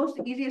do, the most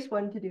easiest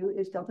one to do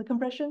is delta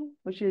compression,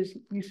 which is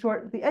you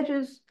sort the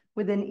edges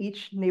within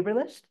each neighbor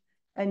list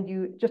and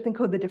you just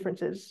encode the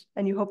differences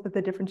and you hope that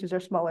the differences are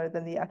smaller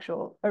than the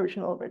actual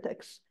original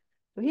vertex.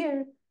 So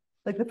here,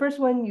 like the first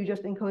one, you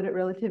just encode it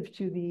relative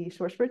to the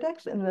source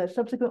vertex and the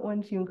subsequent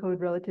ones you encode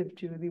relative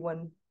to the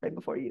one right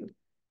before you.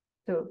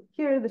 So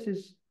here, this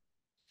is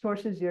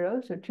source is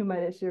 0, so 2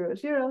 minus 0 is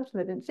 0, so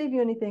that didn't save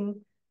you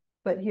anything.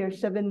 But here,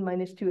 7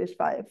 minus 2 is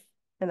 5,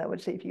 and that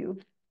would save you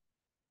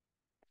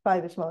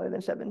 5 is smaller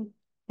than 7.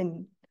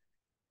 And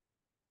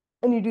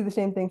you do the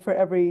same thing for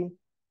every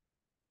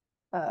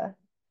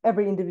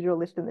individual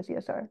list in the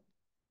CSR.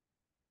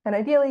 And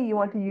ideally, you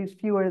want to use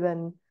fewer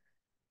than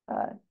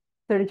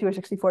 32 or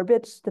 64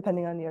 bits,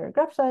 depending on your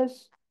graph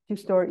size, to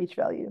store each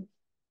value.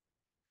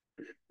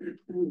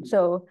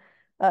 So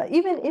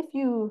even if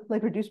you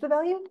like reduce the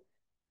value,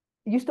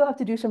 you still have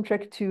to do some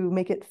trick to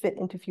make it fit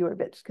into fewer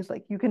bits, because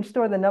like you can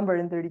store the number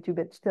in 32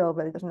 bits still,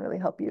 but it doesn't really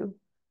help you.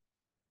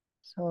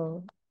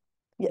 So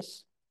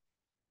yes.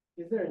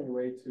 Is there any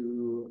way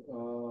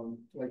to,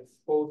 like,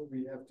 suppose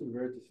we have two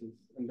vertices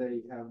and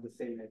they have the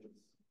same edges?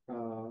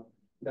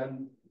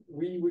 Then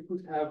we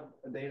could have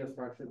a data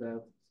structure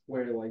that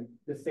where like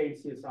the same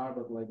CSR,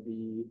 but like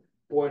the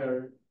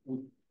pointer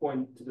would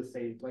point to the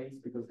same place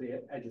because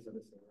the edges are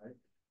the same, right?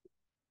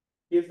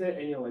 Is there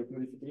any like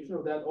modification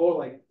of that, or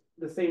like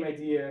the same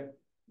idea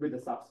with a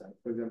subset?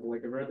 For example,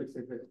 like a vertex,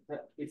 if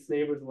its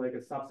neighbors like a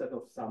subset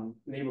of some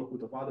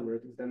neighborhood of other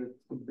vertex, then it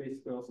could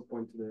basically also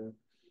point to the.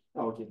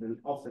 Oh, okay, then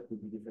offset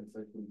would be different, so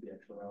it wouldn't be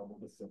actually available,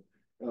 but still.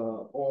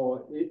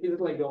 Or is it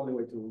like the only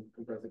way to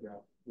compress the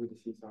graph with the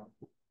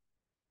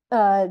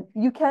CSR?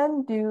 You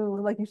can do,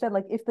 like you said,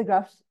 like if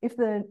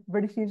the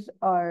vertices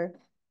are,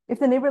 if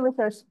the neighbor lists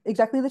are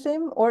exactly the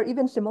same or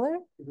even similar,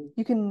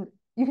 you can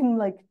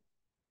like,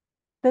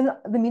 then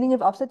the meaning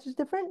of offsets is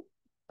different,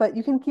 but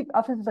you can keep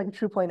offsets as like a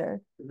true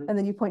pointer, and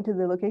then you point to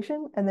the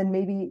location, and then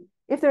maybe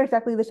if they're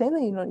exactly the same,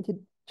 then you don't need to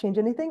change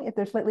anything. If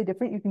they're slightly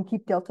different, you can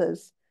keep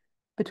deltas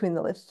between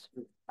the lists,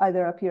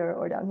 either up here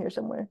or down here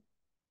somewhere.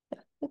 Yeah,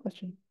 good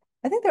question.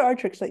 I think there are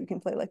tricks that you can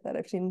play like that.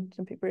 I've seen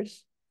some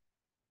papers.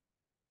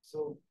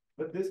 So,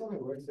 but this only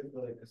works if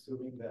like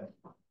assuming that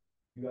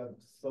you have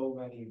so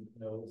many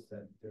nodes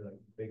that they're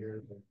like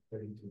bigger than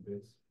 32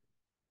 bits,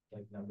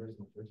 like numbers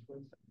in the first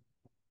place.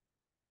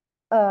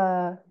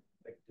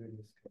 Like doing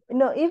this.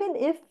 No, even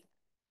if,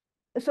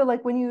 so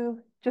like when you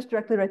just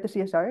directly write the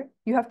CSR,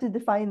 you have to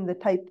define the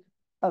type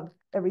of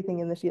everything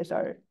in the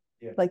CSR.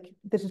 Yeah. Like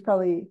this is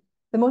probably,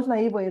 the most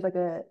naive way is like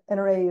an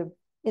array of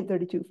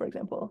int32, for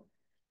example.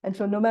 And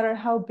so no matter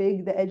how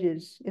big the edge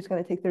is, it's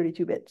going to take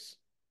 32 bits.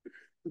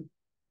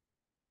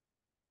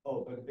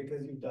 Oh, but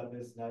because you've done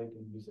this, now you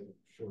can use a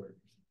short.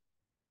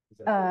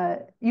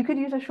 You could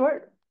use a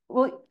short.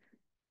 Well,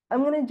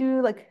 I'm going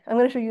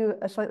to show you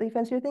a slightly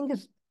fancier thing,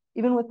 because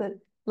even with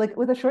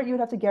a short, you would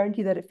have to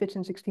guarantee that it fits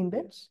in 16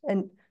 bits.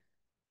 And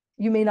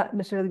you may not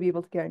necessarily be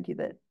able to guarantee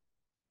that.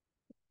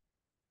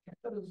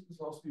 That is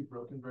also be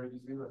broken very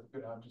easily. Like you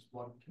could have just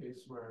one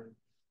case where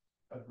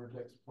a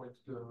vertex points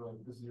to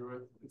like the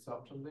 0th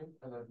itself something,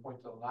 and then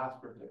point to the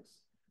last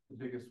vertex, the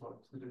biggest one.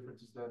 So the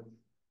difference is then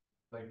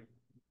like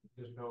it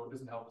doesn't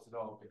help us at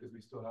all, because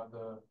we still have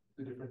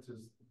the difference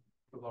is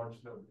the large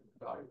node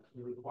value.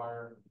 We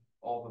require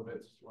all the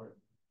bits stored,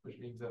 which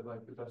means that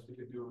like the best we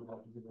could do would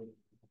have to be like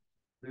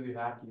really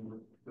hacky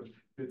with the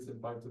bits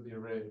and bytes of the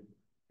array,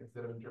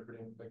 instead of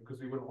interpreting, like, because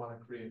we wouldn't want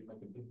to create like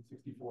an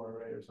 64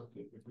 array or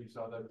something. If we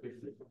saw that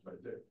big difference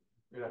right there,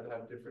 we'd have to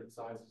have different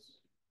sizes,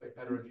 like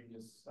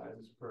heterogeneous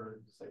sizes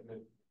per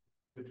segment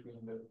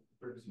between the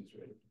vertices,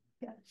 right?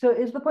 Yeah. So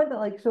is the point that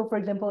like, so for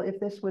example, if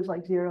this was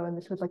like 0 and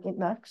this was like int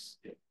max,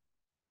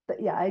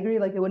 yeah, I agree.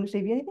 Like it wouldn't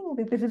save you anything. I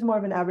think this is more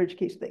of an average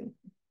case thing.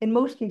 In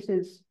most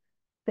cases,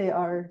 they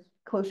are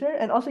closer,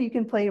 and also you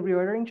can play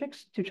reordering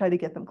tricks to try to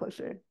get them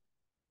closer.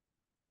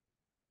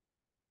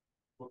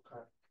 What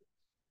kind?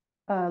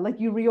 Like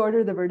you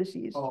reorder the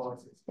vertices. Oh, I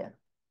see. Yeah.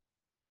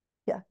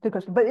 Yeah, good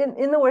question. But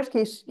in the worst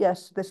case,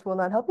 yes, this will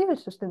not help you.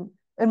 It's just in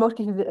most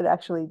cases, it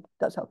actually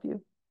does help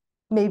you.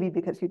 Maybe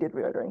because you did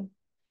reordering.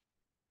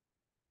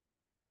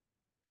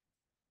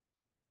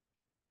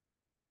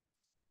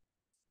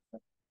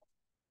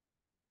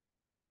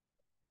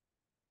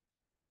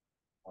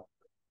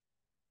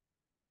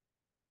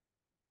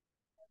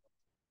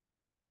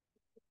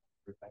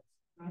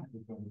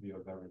 It's going to be a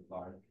very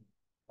large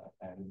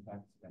add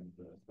index, and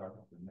the start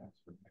of the next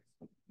vertex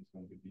is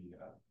going to be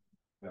a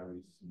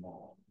very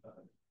small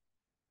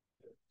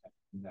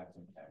index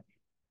and edge.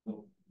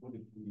 So what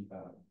if we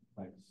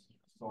like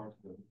sort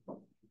the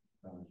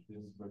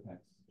this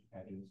vertex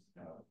edges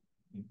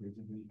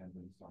increasingly, and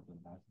then sort the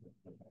last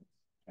vertex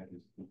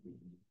edges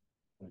decreasingly?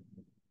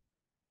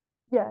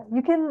 Yeah,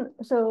 you can.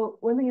 So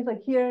one thing is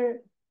like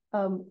here,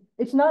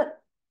 it's not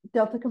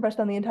delta compressed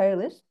on the entire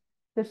list.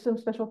 There's some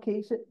special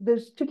cases.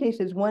 There's two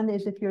cases. One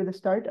is if you're the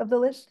start of the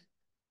list,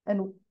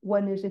 and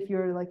one is if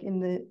you're like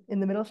in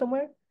the middle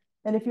somewhere.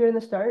 And if you're in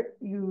the start,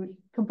 you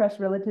compress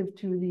relative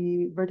to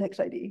the vertex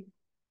ID.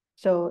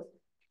 So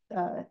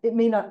it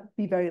may not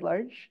be very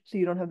large, so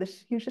you don't have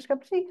this huge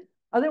discrepancy.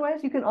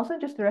 Otherwise, you can also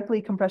just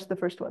directly compress the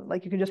first one.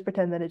 Like you can just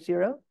pretend that it's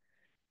 0,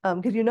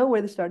 because you know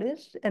where the start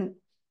is, and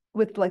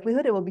with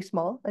likelihood it will be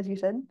small, as you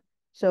said.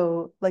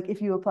 So like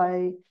if you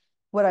apply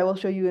what I will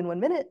show you in 1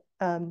 minute,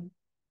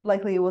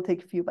 likely it will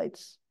take a few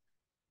bytes.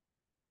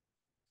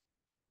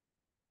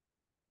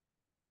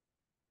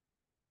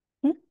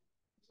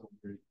 So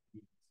very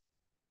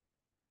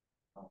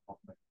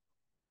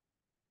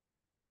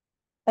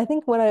I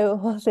think what I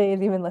will say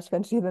is even less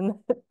fancy than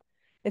that.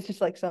 It's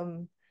just like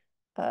some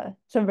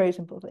very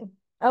simple thing.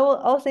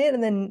 I'll say it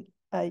and then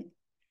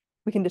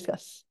we can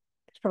discuss.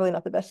 It's probably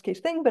not the best case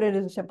thing, but it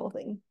is a simple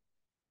thing.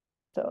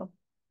 So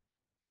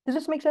does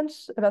this make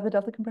sense about the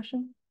delta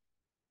compression?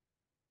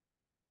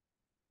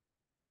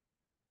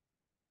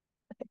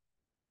 Okay.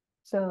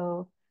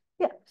 So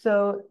yeah,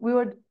 so we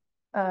would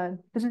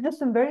this is just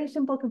some very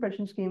simple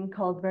compression scheme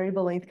called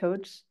variable length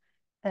codes.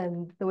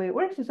 And the way it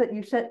works is that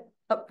you set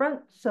up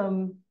front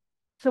some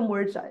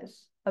word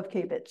size of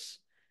k bits.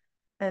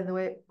 And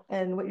what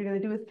you're going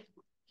to do with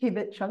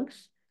k-bit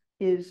chunks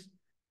is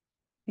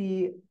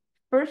the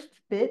first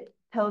bit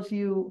tells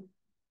you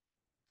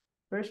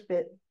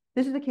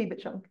this is the k-bit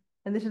chunk,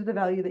 and this is the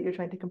value that you're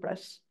trying to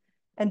compress.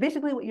 And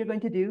basically what you're going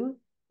to do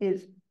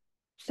is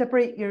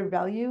separate your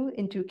value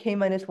into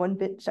k-1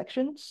 bit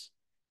sections,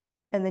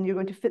 and then you're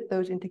going to fit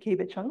those into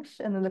k-bit chunks,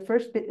 and then the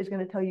first bit is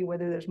going to tell you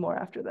whether there's more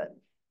after that.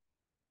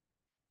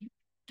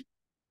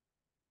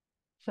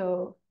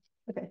 So,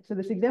 okay, so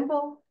this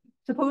example,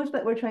 suppose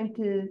that we're trying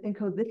to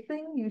encode this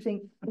thing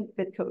using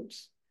 8-bit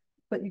codes.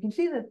 But you can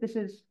see that this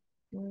is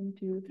 1,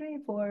 2, 3,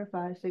 4,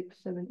 5, 6,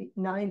 7, 8,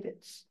 9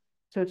 bits.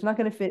 So it's not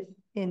going to fit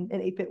in an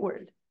 8-bit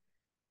word.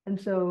 And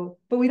so,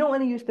 but we don't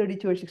want to use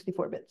 32 or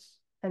 64 bits.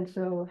 And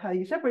so how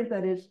you separate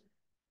that is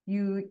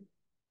you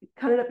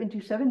cut it up into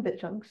 7-bit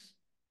chunks.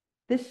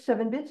 This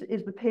 7 bits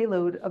is the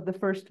payload of the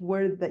first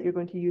word that you're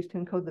going to use to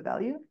encode the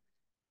value.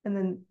 And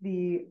then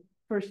the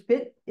first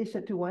bit is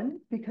set to 1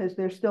 because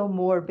there's still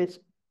more bits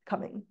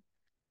coming.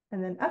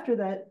 And then after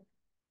that,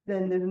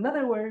 then there's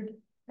another word,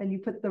 and you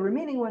put the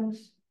remaining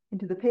ones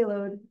into the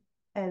payload,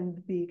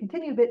 and the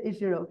continue bit is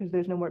 0 because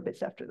there's no more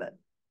bits after that.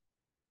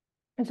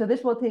 And so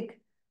this will take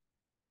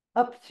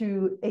up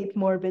to 8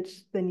 more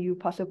bits than you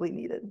possibly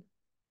needed,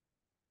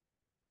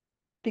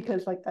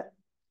 because like that,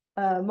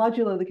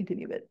 modulo the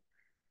continue bit.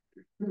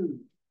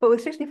 But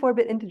with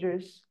 64-bit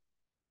integers,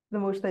 the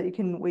most that you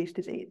can waste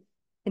is 8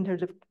 in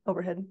terms of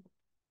overhead.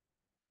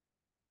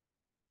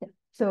 Yeah.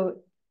 So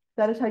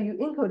that is how you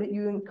encode it.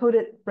 You encode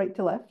it right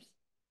to left,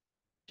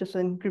 just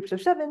in groups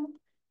of 7,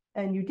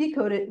 and you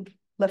decode it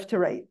left to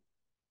right.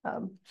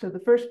 So the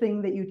first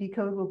thing that you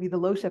decode will be the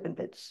low 7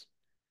 bits.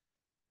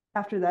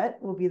 After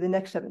that will be the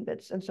next 7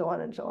 bits, and so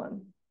on and so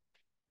on.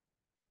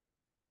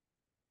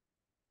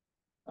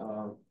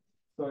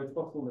 So it's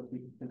possible that we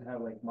can have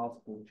like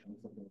multiple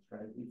chunks of this,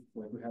 right? If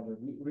like we have a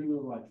really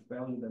large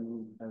value, then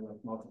we have like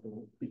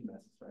multiple big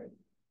masses, right?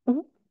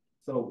 Mm-hmm.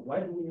 So why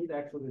do we need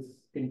actually this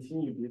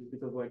continue bit?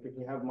 Because like if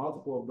we have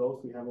multiple of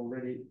those, we have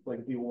already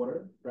like the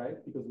order,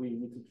 right? Because we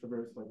need to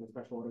traverse like a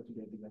special order to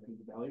get exactly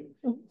the value.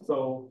 Mm-hmm.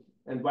 So,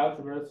 and while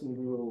traversing,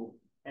 we will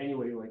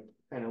anyway like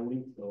kind of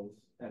link those,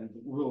 and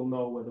we'll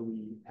know whether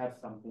we have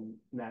something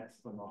next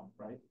or not,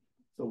 right?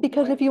 So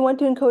because if you want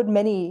to encode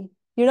many,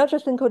 you're not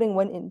just encoding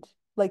one int.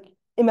 Like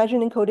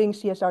imagine encoding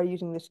CSR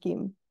using this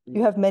scheme.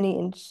 You have many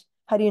ints.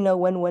 How do you know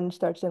when one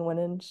starts and when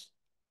ends?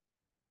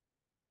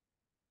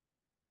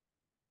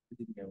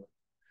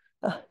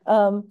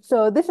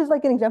 So this is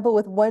like an example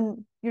with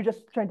one, you're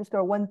just trying to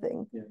store one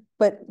thing,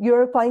 but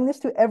you're applying this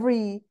to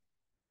everything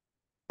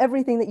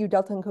that you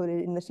delta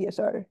encoded in the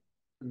CSR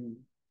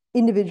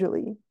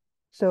individually.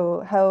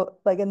 So how,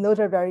 like, and those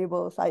are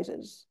variable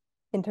sizes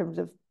in terms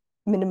of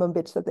minimum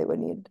bits that they would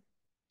need.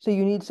 So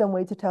you need some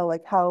way to tell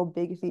like how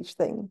big is each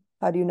thing.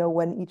 How do you know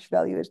when each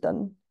value is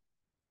done?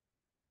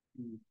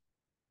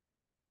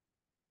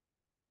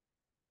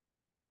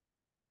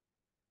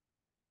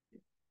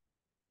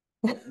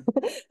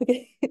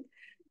 Okay,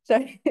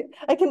 sorry.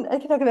 I can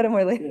talk about it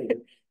more later.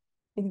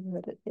 Think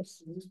about it.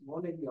 Yes. Just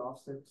more like the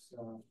offsets,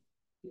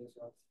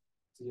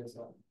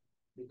 CSR.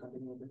 We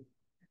continue with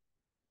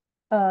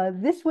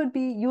it. This would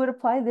be, you would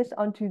apply this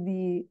onto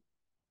the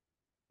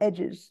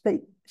edges.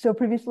 So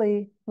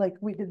previously, like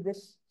we did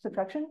this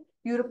subtraction,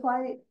 you would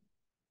apply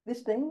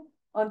this thing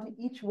onto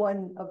each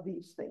one of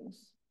these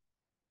things.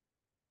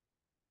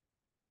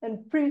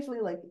 And previously,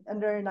 like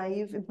under a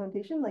naive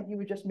implementation, like you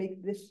would just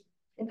make this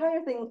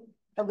entire thing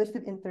a list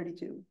of int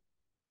 32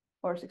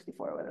 or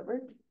 64 or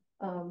whatever.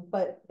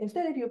 But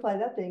instead, if you apply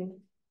that thing,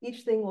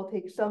 each thing will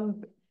take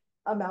some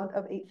amount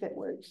of 8-bit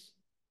words.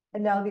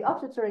 And now the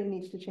offsets already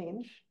needs to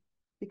change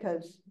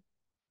because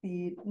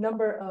the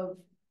number of,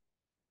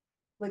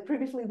 like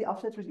previously the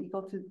offsets was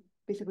equal to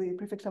basically the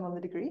prefix sum on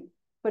the degree,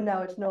 but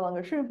now it's no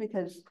longer true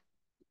because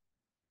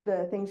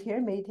the things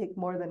here may take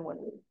more than 1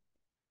 word.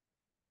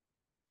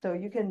 So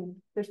you can,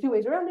 there's 2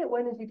 ways around it.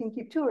 One is you can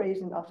keep 2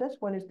 arrays in offsets.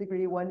 One is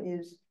degree, one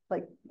is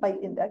like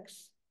byte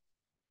index.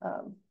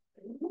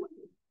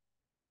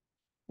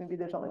 maybe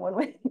there's only one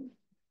way.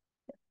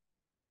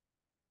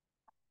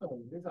 Oh,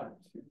 these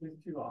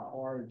two are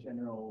our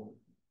general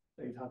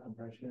data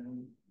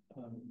compression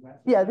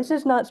methods. Yeah, this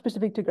is not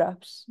specific to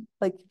graphs.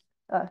 Like,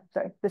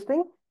 sorry, this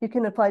thing you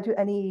can apply to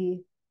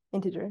any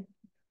integer.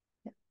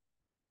 Yeah.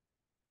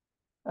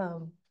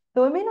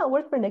 Though it may not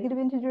work for negative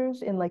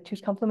integers in like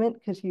 2's complement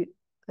because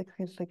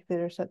it's like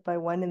they're set by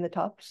 1 in the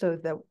top, so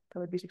that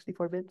would be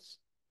 64 bits.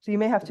 So you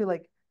may have to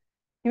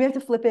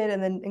flip it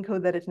and then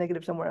encode that it's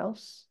negative somewhere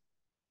else.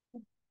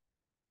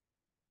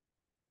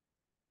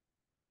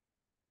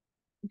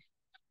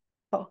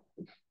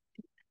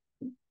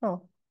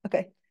 Oh,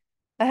 okay.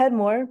 I had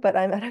more, but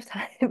I'm out of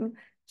time.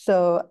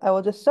 So I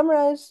will just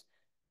summarize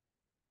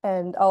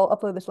and I'll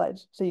upload the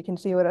slides so you can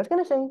see what I was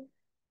going to say.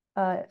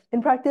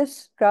 In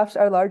practice, graphs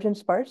are large and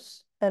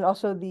sparse, and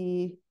also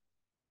the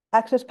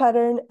access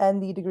pattern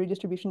and the degree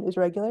distribution is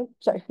irregular.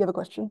 Sorry, you have a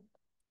question.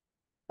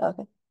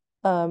 Okay.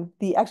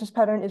 The access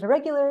pattern is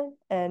irregular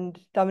and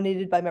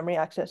dominated by memory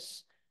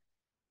access.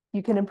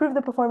 You can improve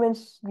the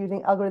performance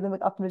using algorithmic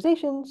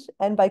optimizations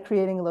and by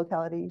creating a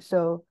locality.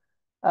 So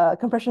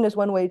compression is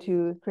one way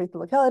to create the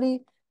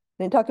locality.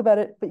 I didn't talk about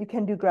it, but you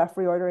can do graph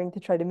reordering to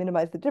try to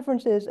minimize the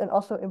differences and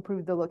also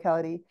improve the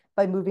locality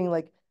by moving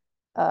like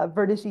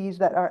vertices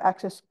that are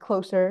accessed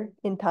closer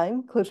in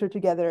time, closer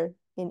together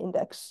in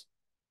index.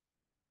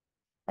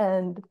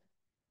 And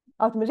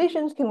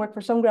optimizations can work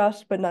for some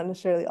graphs, but not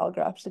necessarily all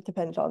graphs. It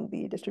depends on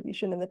the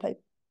distribution and the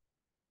type.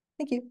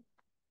 Thank you.